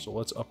 So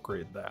let's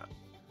upgrade that.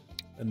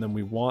 And then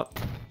we want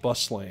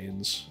bus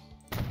lanes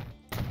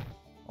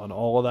on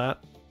all of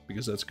that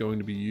because that's going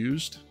to be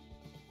used.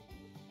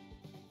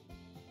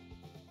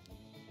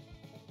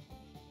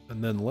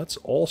 And then let's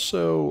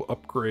also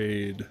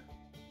upgrade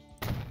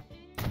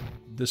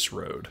this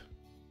road.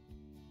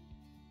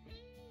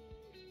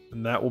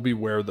 And that will be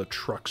where the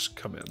trucks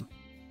come in.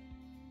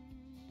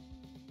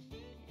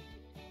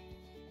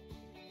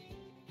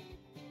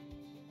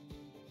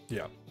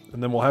 Yeah,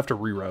 and then we'll have to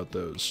reroute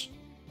those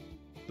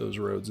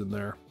roads in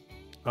there.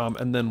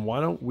 And then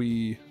why don't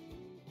we,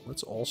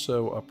 let's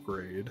also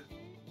upgrade,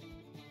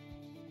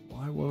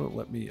 why won't it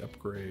let me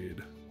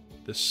upgrade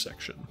this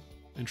section?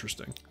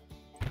 Interesting.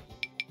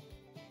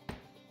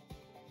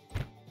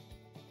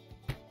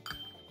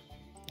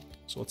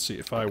 So let's see,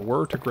 if I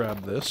were to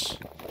grab this,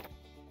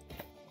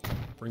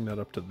 bring that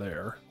up to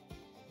there,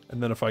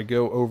 and then if I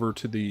go over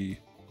to the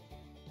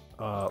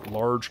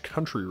large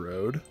country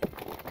road,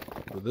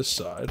 for this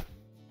side,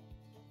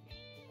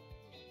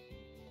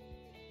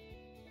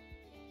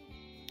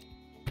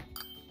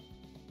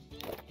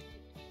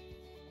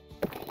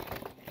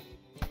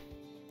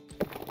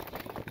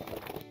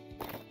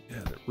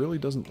 really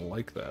doesn't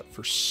like that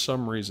for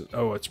some reason.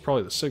 Oh, it's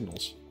probably the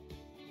signals.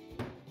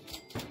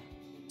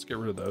 Let's get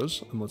rid of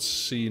those, and let's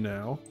see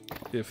now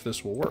if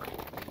this will work.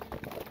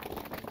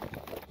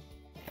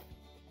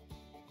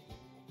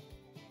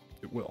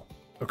 It will.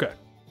 Okay.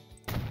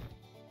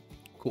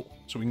 Cool.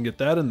 So we can get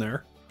that in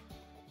there.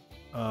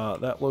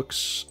 That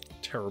looks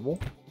terrible.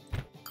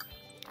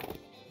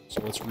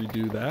 So let's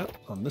redo that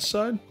on this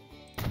side.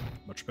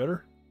 Much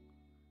better.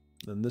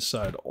 Then this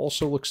side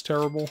also looks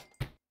terrible.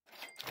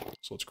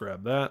 So let's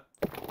grab that.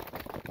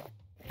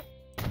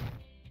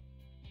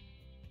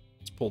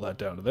 Let's pull that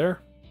down to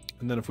there.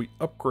 And then if we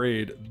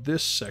upgrade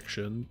this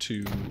section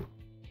to...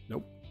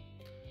 Nope.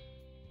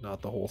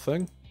 Not the whole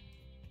thing.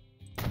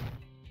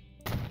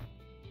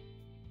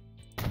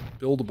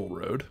 Buildable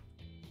road.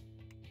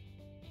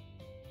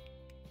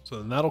 So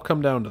then that'll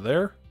come down to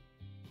there.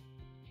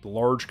 The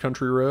large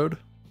country road.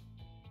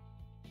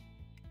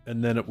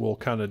 And then it will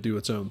kind of do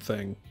its own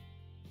thing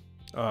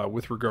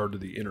with regard to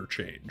the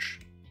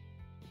interchange.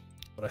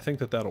 But I think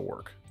that that'll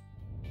work.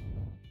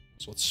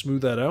 So let's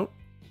smooth that out.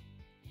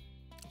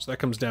 So that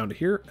comes down to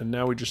here, and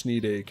now we just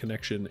need a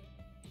connection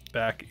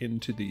back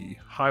into the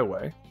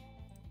highway.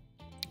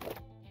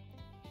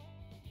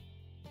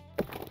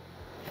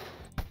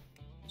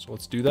 So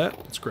let's do that.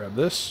 Let's grab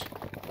this.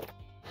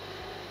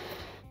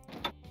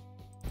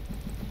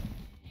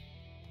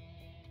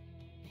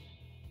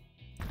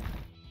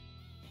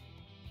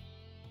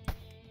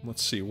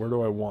 Let's see, where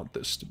do I want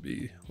this to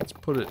be? Let's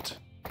put it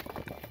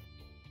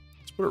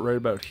right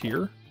about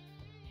here.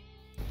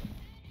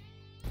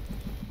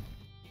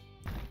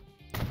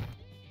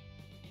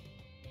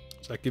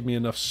 Does that give me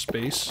enough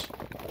space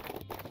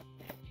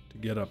to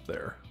get up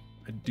there?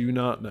 I do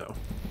not know.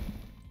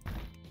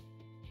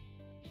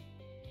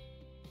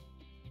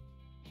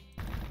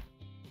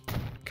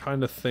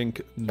 Kind of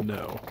think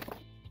no.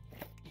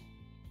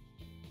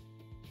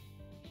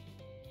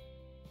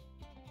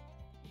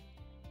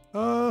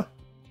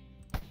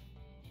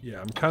 Yeah,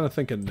 I'm kind of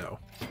thinking no.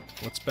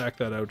 Let's back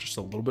that out just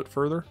a little bit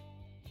further.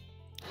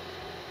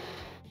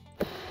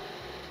 To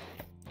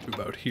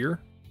about here.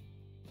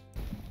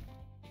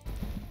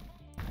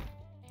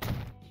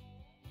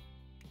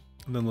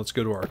 And then let's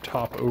go to our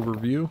top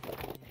overview.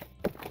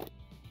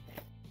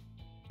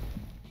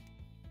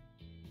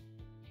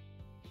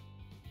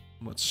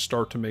 Let's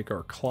start to make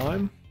our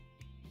climb.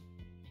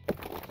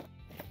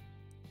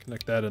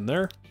 Connect that in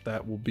there.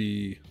 That will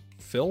be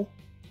fill.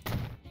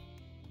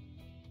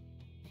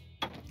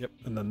 Yep,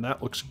 and then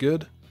that looks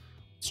good.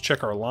 Let's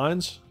check our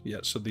lines. Yeah,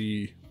 so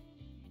the...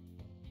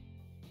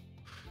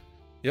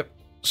 Yep,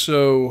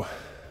 so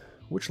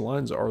which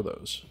lines are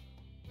those?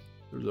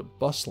 There's a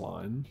bus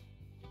line.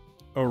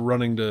 Oh,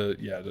 running to,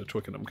 yeah, to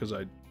Twickenham, because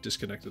I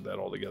disconnected that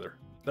altogether.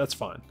 That's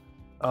fine.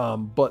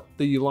 But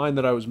the line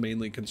that I was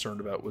mainly concerned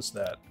about was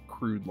that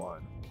crude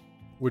line,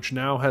 which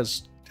now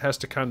has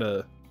to kind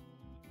of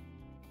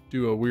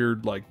do a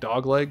weird, like,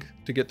 dogleg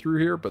to get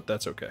through here, but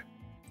that's okay.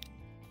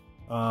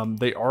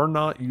 They are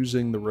not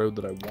using the road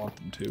that I want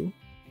them to.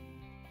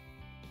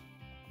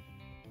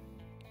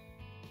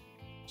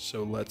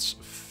 So let's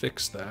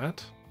fix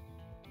that.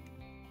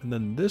 And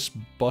then this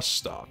bus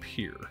stop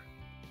here.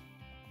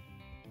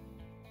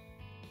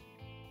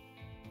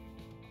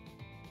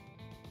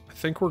 I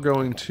think we're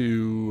going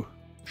to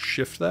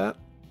shift that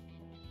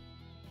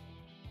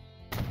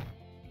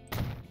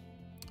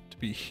to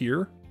be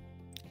here.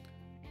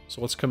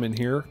 So let's come in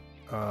here.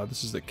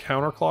 This is the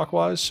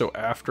counterclockwise, so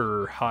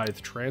after Hythe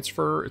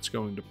transfer, it's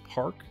going to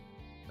park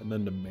and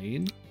then to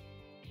main.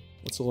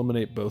 Let's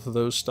eliminate both of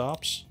those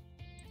stops.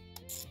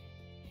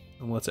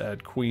 And let's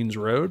add Queens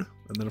Road.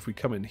 And then if we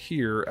come in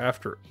here,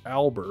 after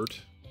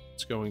Albert,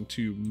 it's going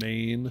to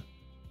main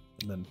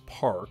and then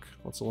park.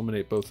 Let's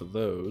eliminate both of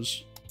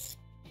those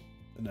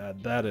and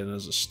add that in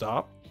as a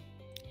stop.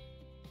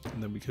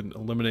 And then we can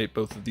eliminate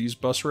both of these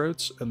bus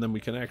routes, and then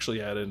we can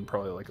actually add in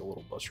probably like a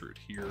little bus route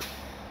here.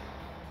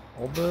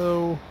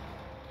 Although,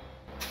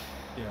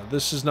 yeah,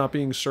 this is not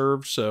being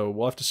served, so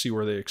we'll have to see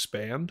where they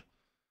expand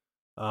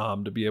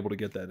to be able to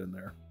get that in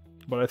there.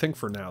 But I think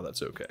for now,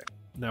 that's okay.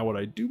 Now what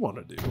I do want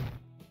to do,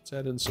 let's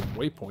add in some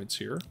waypoints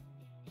here.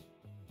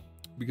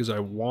 Because I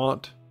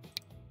want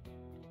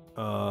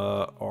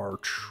our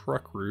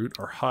truck route,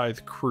 our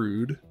Hythe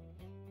crude.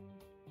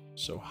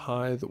 So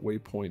Hythe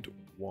waypoint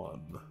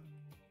 1.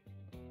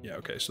 Yeah,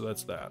 okay, so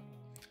that's that.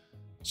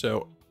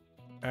 So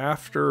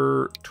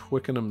after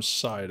Twickenham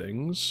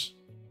sidings,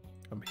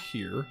 come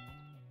here,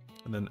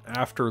 and then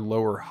after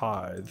Lower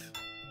Hythe,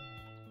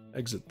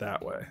 exit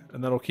that way,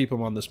 and that'll keep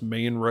them on this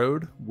main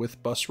road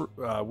with bus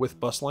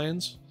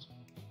lanes.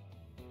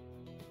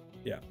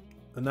 Yeah,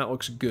 and that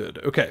looks good.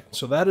 Okay,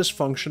 so that is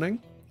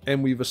functioning,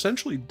 and we've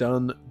essentially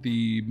done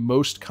the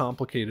most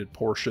complicated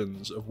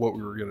portions of what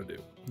we were going to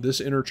do.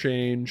 This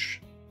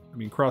interchange, I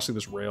mean, crossing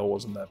this rail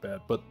wasn't that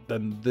bad, but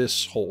then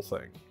this whole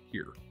thing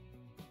here.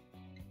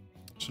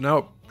 So now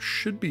it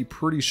should be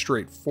pretty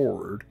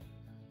straightforward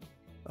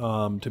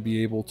to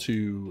be able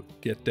to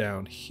get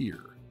down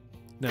here.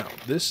 Now,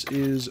 this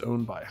is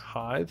owned by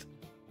Hythe,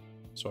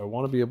 so I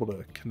want to be able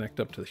to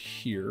connect up to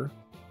here.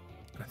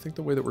 I think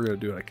the way that we're going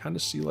to do it, I kind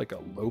of see like a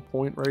low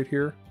point right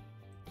here.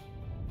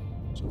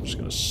 So I'm just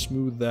going to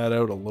smooth that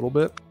out a little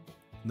bit.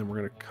 And then we're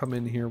going to come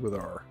in here with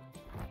our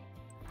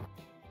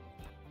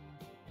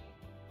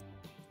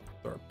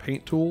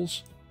paint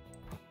tools.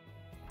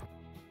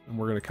 And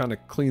we're going to kind of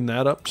clean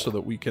that up so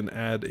that we can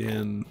add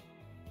in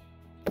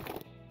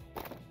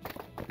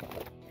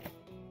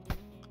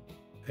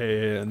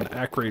an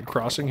acrid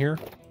crossing here.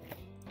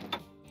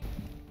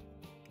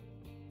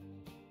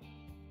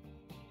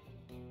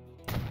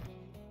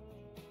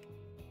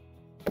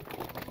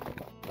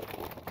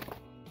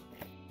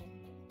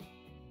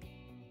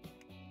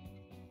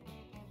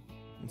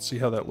 Let's see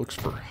how that looks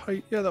for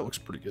height. Yeah, that looks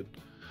pretty good.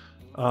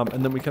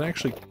 And then we can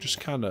actually just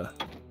kind of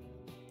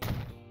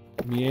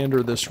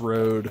meander this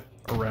road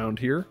around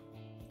here.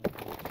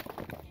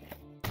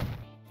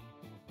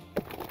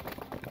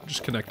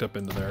 Just connect up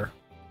into there.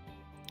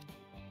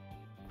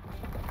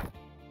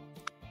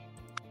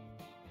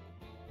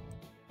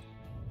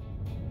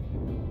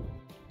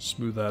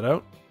 Smooth that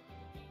out.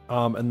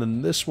 And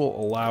then this will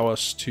allow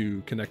us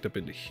to connect up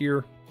into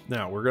here.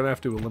 Now, we're going to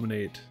have to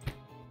eliminate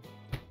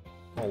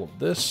all of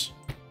this.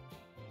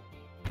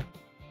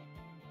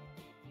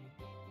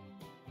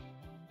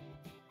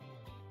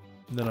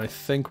 And then I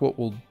think what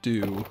we'll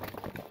do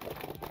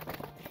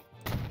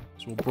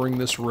is we'll bring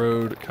this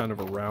road kind of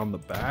around the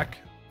back.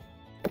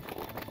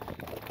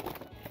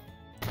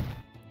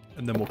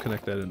 And then we'll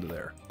connect that into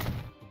there.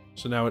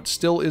 So now it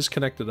still is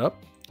connected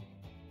up.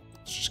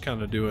 It's just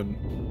kind of doing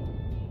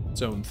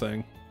its own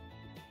thing.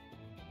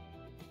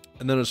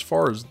 And then as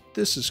far as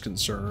this is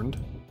concerned,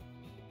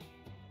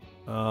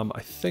 I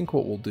think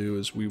what we'll do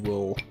is we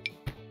will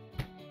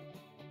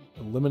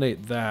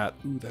eliminate that.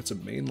 Ooh, that's a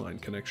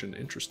mainline connection.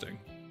 Interesting.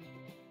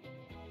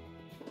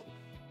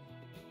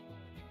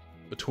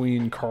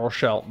 Between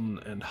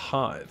Carlshalton and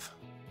Hythe.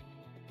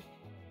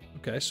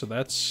 Okay, so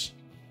that's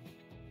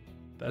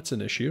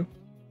an issue.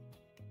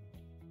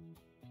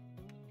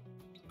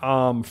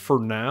 For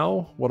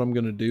now, what I'm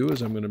going to do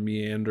is I'm going to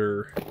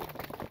meander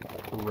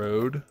the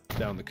road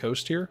down the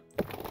coast here.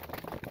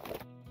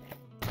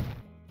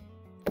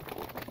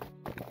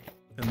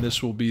 And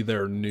this will be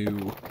their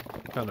new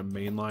kind of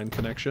mainline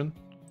connection.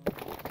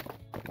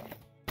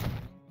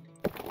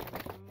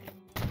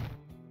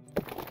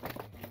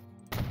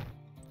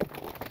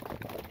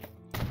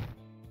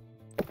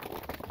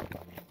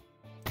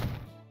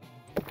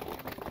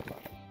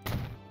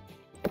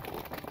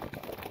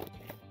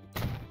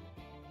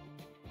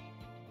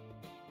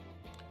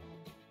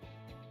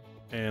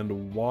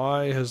 And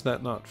why has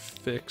that not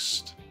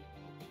fixed?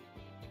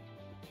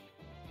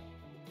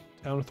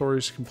 Town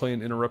authorities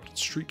complain interrupted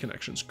street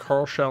connections.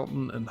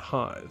 Carlshalton and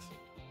Hythe.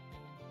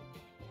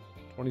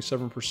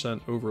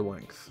 27% over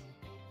length.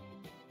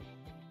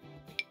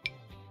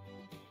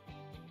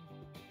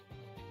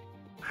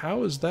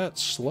 How is that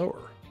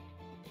slower?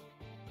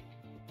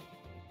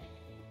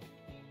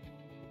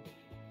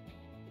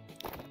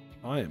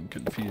 I am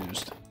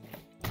confused.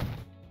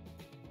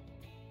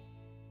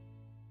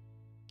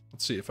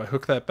 Let's see, if I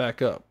hook that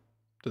back up,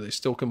 do they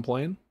still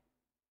complain?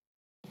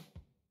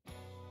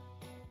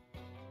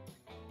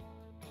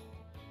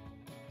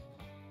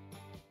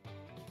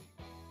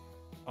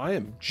 I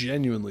am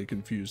genuinely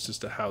confused as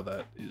to how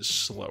that is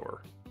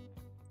slower.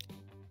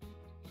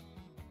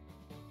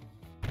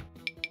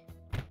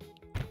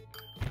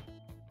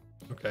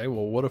 Okay,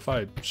 well, what if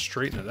I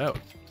straighten it out?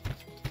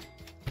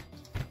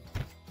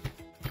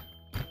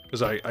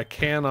 Because I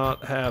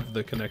cannot have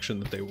the connection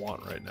that they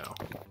want right now.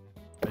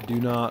 I do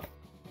not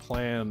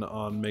plan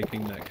on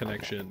making that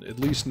connection, at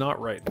least not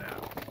right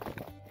now.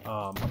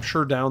 I'm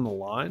sure down the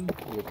line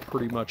we'll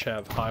pretty much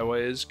have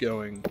highways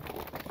going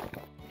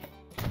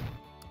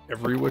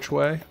every which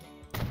way.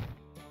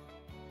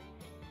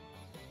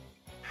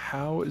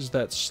 How is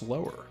that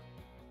slower?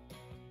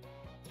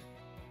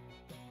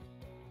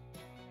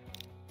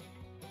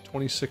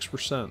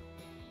 26%.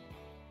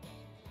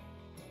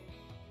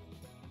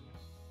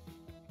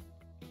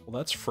 Well,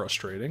 that's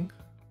frustrating.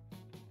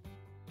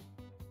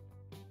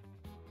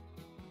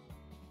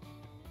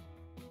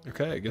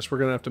 Okay, I guess we're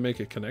gonna have to make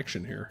a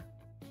connection here.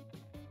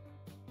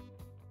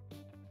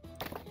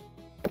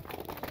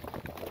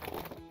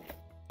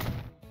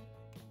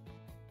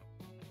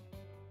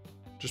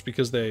 Just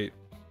because they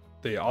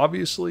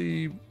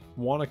obviously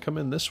want to come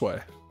in this way.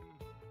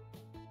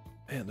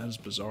 Man, that is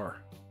bizarre.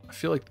 I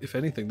feel like, if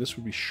anything, this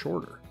would be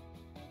shorter.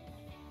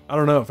 I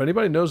don't know. If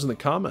anybody knows in the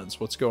comments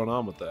what's going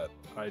on with that,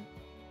 I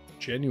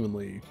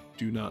genuinely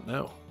do not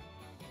know.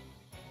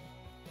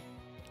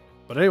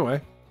 But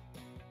anyway,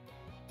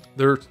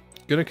 they're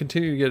going to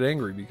continue to get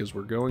angry because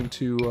we're going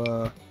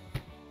to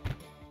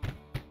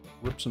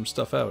rip some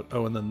stuff out.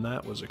 Oh, and then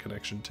that was a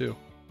connection too.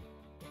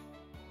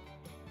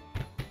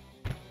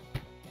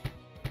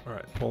 All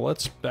right, well,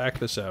 let's back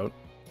this out.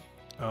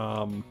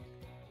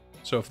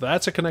 So if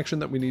that's a connection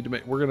that we need to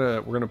make, we're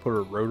gonna put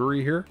a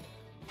rotary here,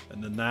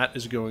 and then that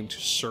is going to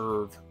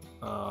serve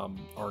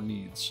our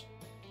needs.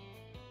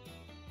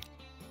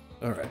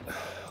 All right,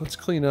 let's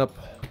clean up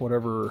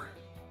whatever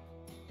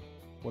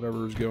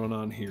is going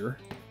on here.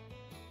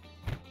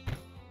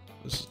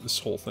 This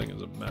whole thing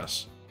is a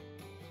mess.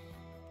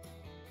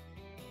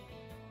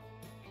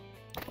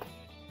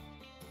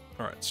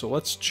 Alright, so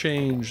let's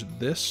change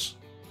this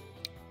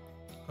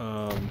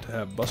to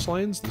have bus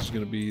lanes. This is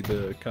going to be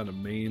the kind of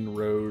main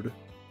road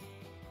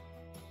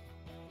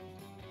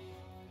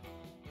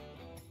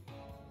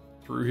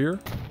through here.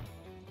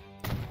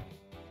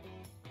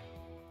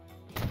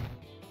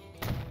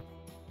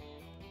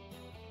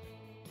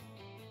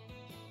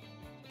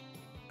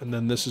 And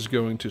then this is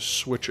going to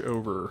switch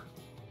over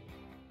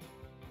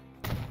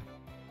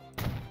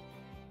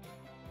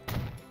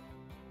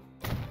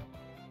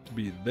to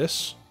be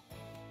this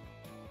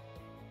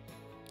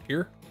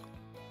here.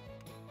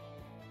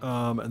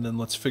 And then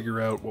let's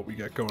figure out what we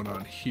got going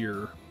on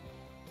here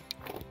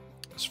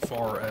as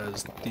far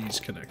as these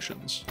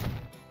connections.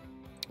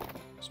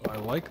 So I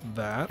like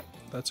that.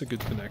 That's a good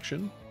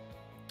connection.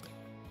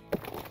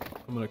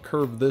 I'm going to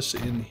curve this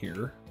in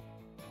here.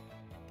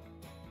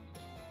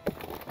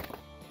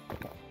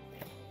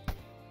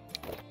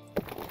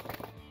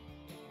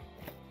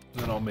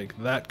 Then I'll make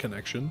that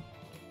connection.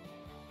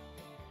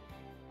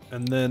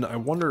 And then I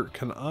wonder,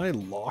 can I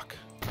lock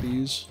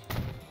these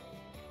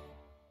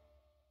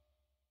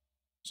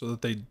so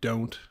that they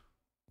don't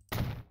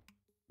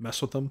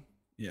mess with them?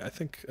 Yeah, I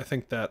think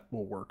that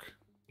will work.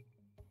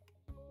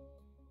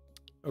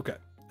 Okay,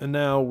 and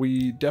now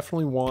we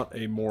definitely want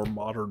a more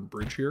modern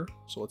bridge here,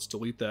 so let's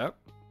delete that.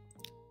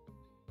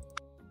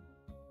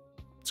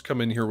 Let's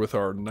come in here with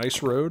our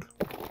nice road.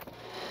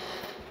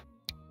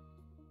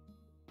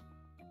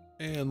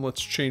 And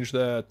let's change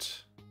that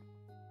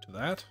to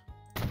that.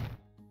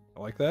 I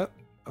like that.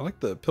 I like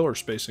the pillar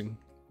spacing.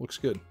 Looks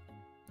good.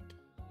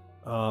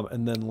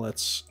 And then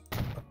let's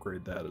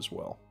upgrade that as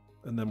well.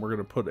 And then we're going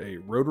to put a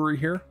rotary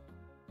here.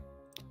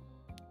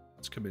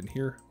 Let's come in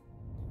here.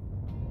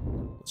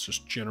 Let's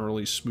just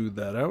generally smooth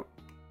that out.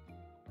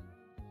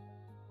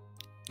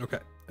 Okay.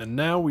 And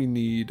now we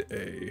need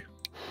a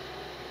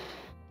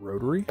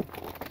rotary.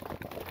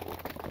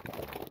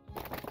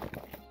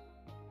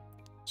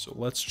 So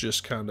let's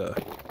just kind of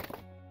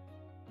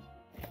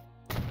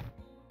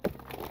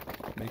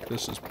make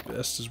this as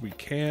best as we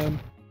can.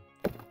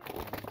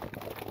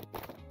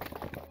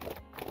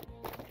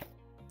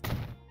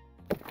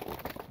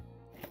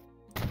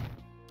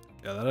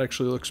 Yeah, that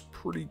actually looks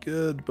pretty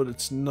good, but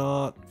it's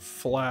not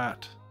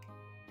flat.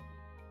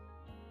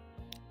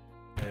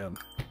 Man.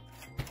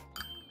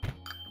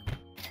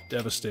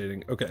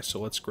 Devastating. Okay, so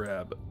let's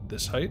grab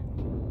this height.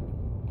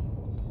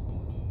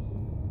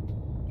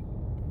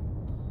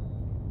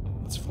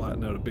 Let's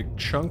flatten out a big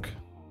chunk.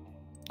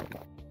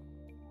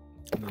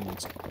 And then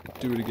let's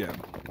do it again.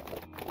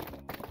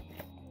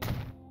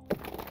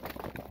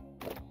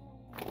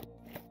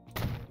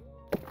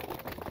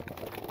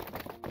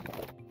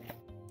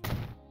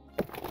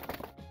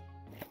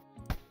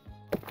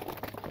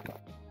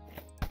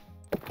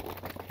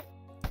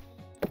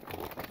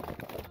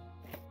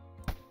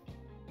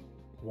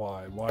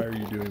 Why? Why are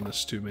you doing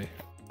this to me?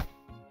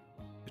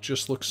 It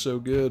just looks so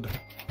good.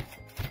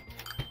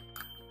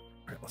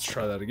 Alright, let's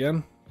try that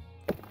again.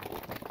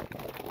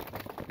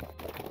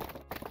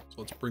 So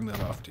let's bring that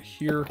off to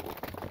here.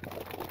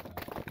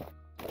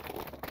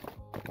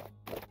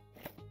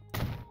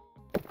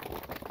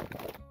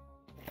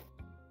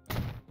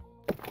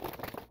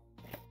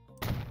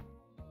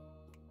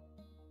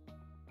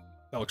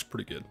 That looks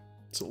pretty good.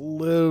 It's a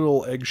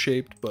little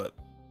egg-shaped, but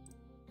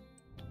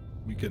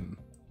we can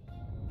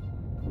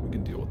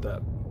deal with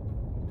that.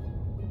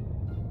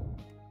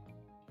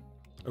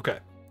 Okay.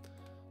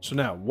 So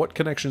now, what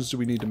connections do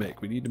we need to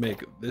make? We need to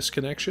make this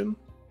connection,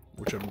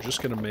 which I'm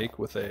just going to make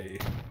with a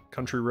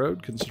country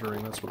road,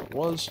 considering that's what it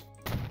was.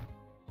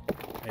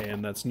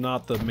 And that's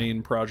not the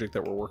main project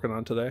that we're working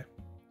on today.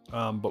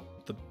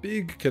 But the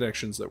big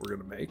connections that we're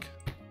going to make,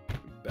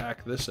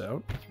 back this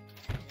out,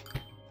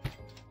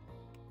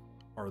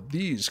 are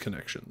these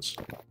connections.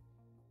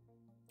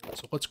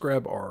 So let's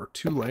grab our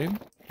 2-lane.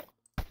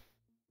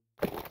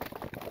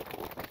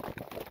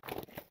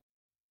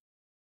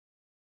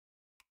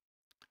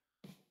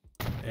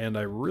 And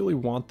I really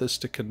want this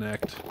to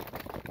connect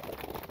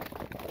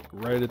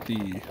right at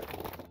the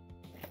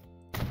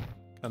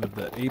kind of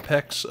the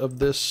apex of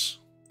this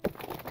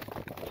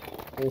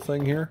whole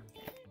thing here.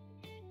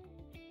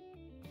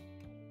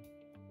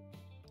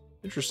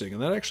 Interesting,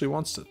 and that actually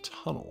wants to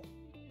tunnel.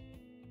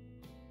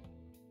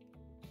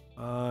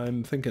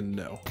 I'm thinking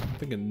no. I'm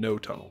thinking no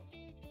tunnel.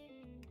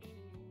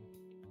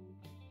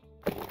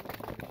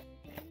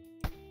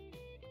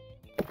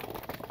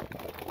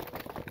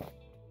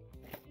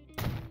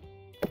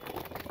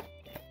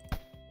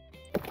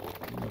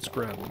 Let's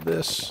grab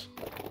this.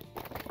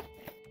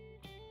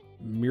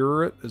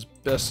 Mirror it as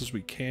best as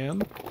we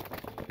can.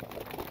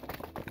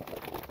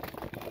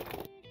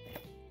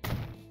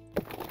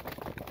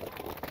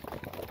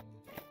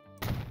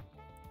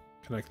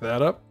 Connect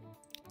that up.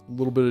 A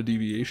little bit of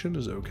deviation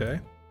is okay.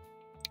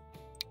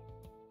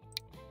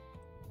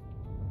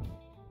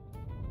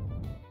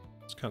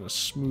 Let's kind of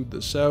smooth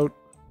this out.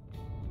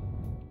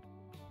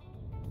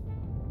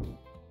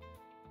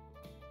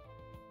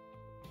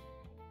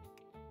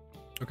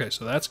 Okay,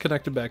 so that's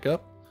connected back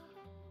up.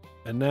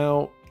 And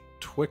now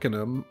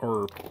Twickenham,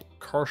 or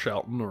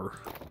Carshalton, or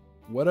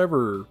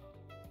whatever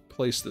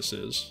place this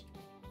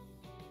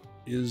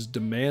is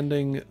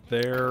demanding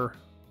their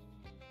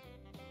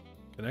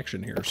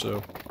connection here.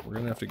 So we're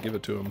going to have to give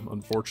it to them,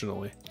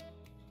 unfortunately.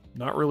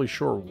 Not really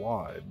sure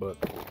why, but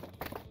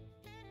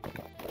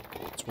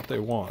it's what they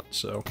want,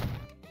 so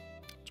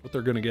it's what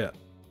they're going to get.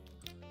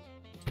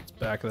 Let's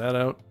back that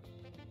out.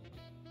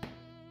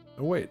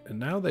 Oh wait, and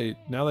now they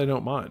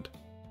don't mind.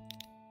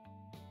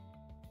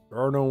 There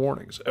are no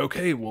warnings.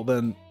 Okay, well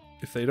then,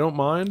 if they don't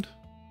mind,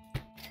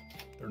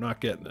 they're not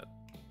getting it.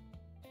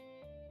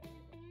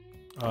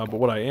 But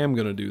what I am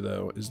going to do,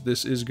 though, is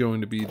this is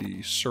going to be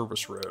the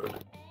service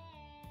road.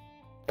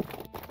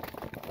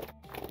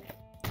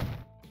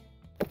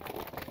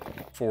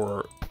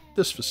 For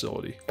this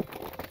facility.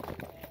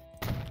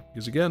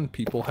 Because again,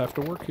 people have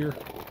to work here.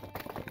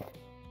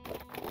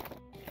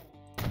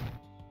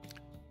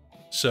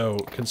 So,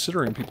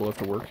 considering people have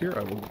to work here,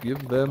 I will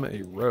give them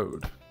a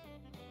road.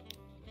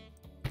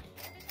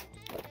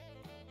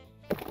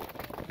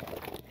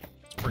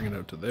 Let's bring it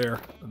out to there,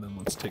 and then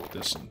let's take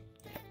this and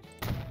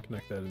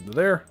connect that into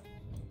there.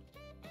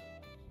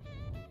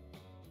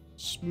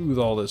 Smooth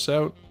all this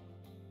out.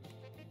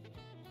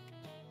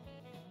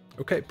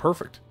 Okay,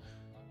 perfect.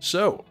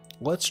 So,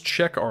 let's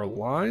check our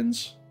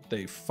lines.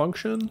 They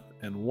function,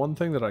 and one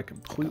thing that I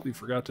completely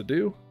forgot to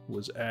do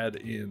was add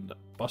in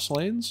bus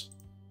lanes.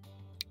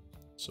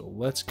 So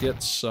let's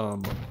get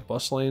some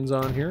bus lanes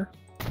on here,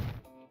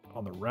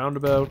 on the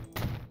roundabout,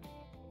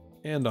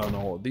 and on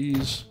all of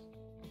these.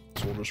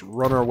 So we'll just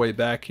run our way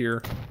back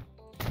here,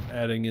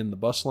 adding in the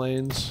bus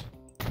lanes.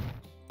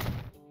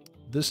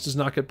 This does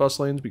not get bus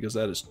lanes because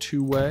that is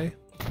two-way,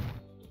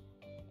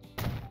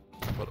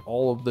 but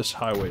all of this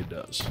highway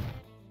does.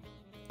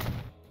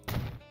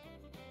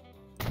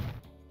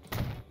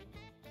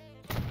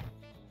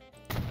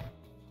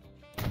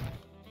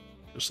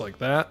 Just like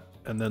that.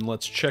 And then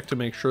let's check to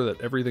make sure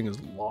that everything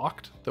is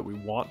locked, that we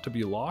want to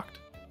be locked.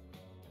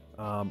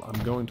 I'm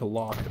going to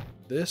lock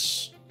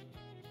this.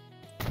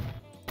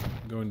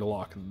 I'm going to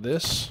lock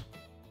this.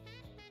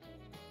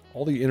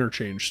 All the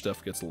interchange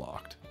stuff gets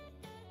locked.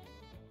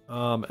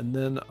 And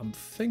then I'm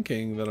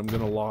thinking that I'm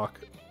going to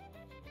lock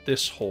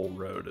this whole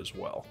road as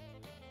well.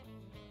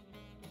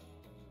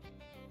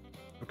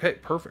 Okay,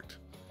 perfect.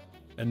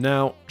 And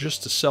now,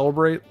 just to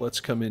celebrate, let's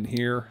come in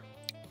here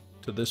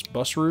to this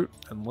bus route,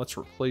 and let's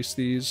replace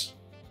these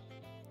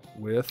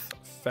with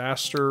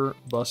faster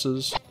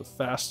buses, the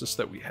fastest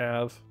that we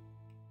have.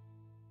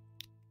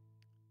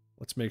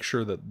 Let's make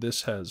sure that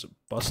this has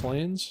bus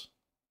lanes,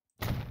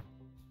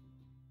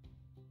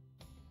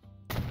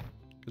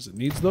 because it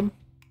needs them.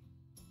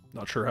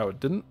 Not sure how it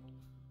didn't.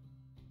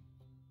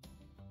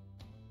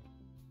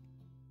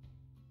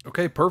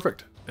 Okay,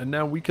 perfect. And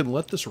now we can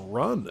let this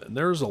run, and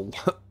there's a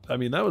lot, I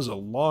mean, that was a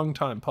long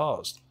time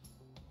paused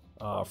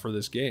for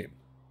this game.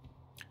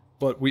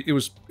 But it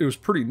was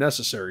pretty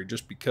necessary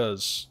just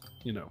because,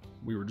 you know,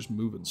 we were just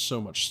moving so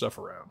much stuff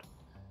around.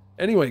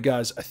 Anyway,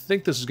 guys, I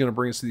think this is going to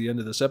bring us to the end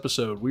of this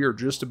episode. We are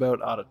just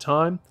about out of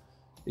time.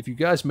 If you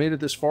guys made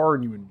it this far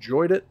and you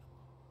enjoyed it,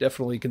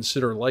 definitely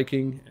consider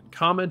liking and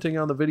commenting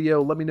on the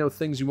video. Let me know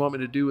things you want me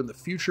to do in the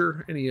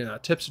future, any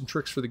tips and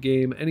tricks for the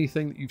game,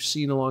 anything that you've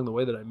seen along the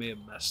way that I may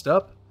have messed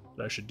up,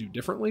 that I should do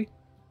differently.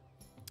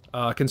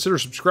 Consider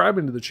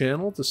subscribing to the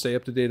channel to stay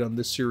up to date on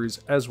this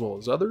series as well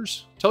as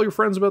others. Tell your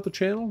friends about the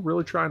channel,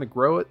 really trying to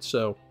grow it.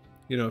 So,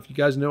 you know, if you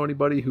guys know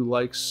anybody who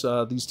likes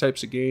these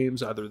types of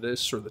games, either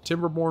this or the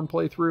Timberborn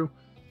playthrough,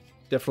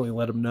 definitely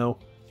let them know.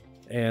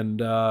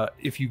 And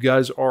if you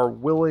guys are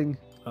willing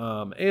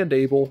and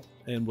able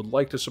and would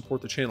like to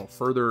support the channel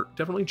further,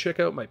 definitely check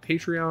out my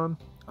Patreon.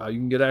 You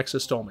can get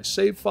access to all my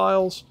save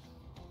files.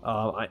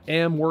 I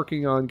am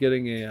working on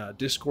getting a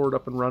Discord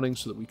up and running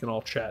so that we can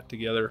all chat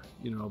together,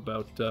 you know,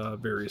 about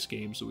various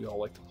games that we all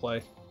like to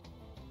play.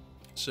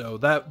 So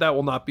that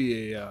will not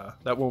be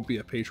that won't be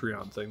a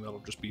Patreon thing. That'll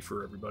just be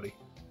for everybody.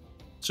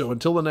 So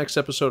until the next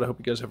episode, I hope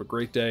you guys have a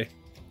great day,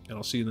 and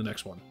I'll see you in the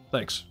next one.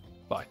 Thanks.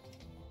 Bye.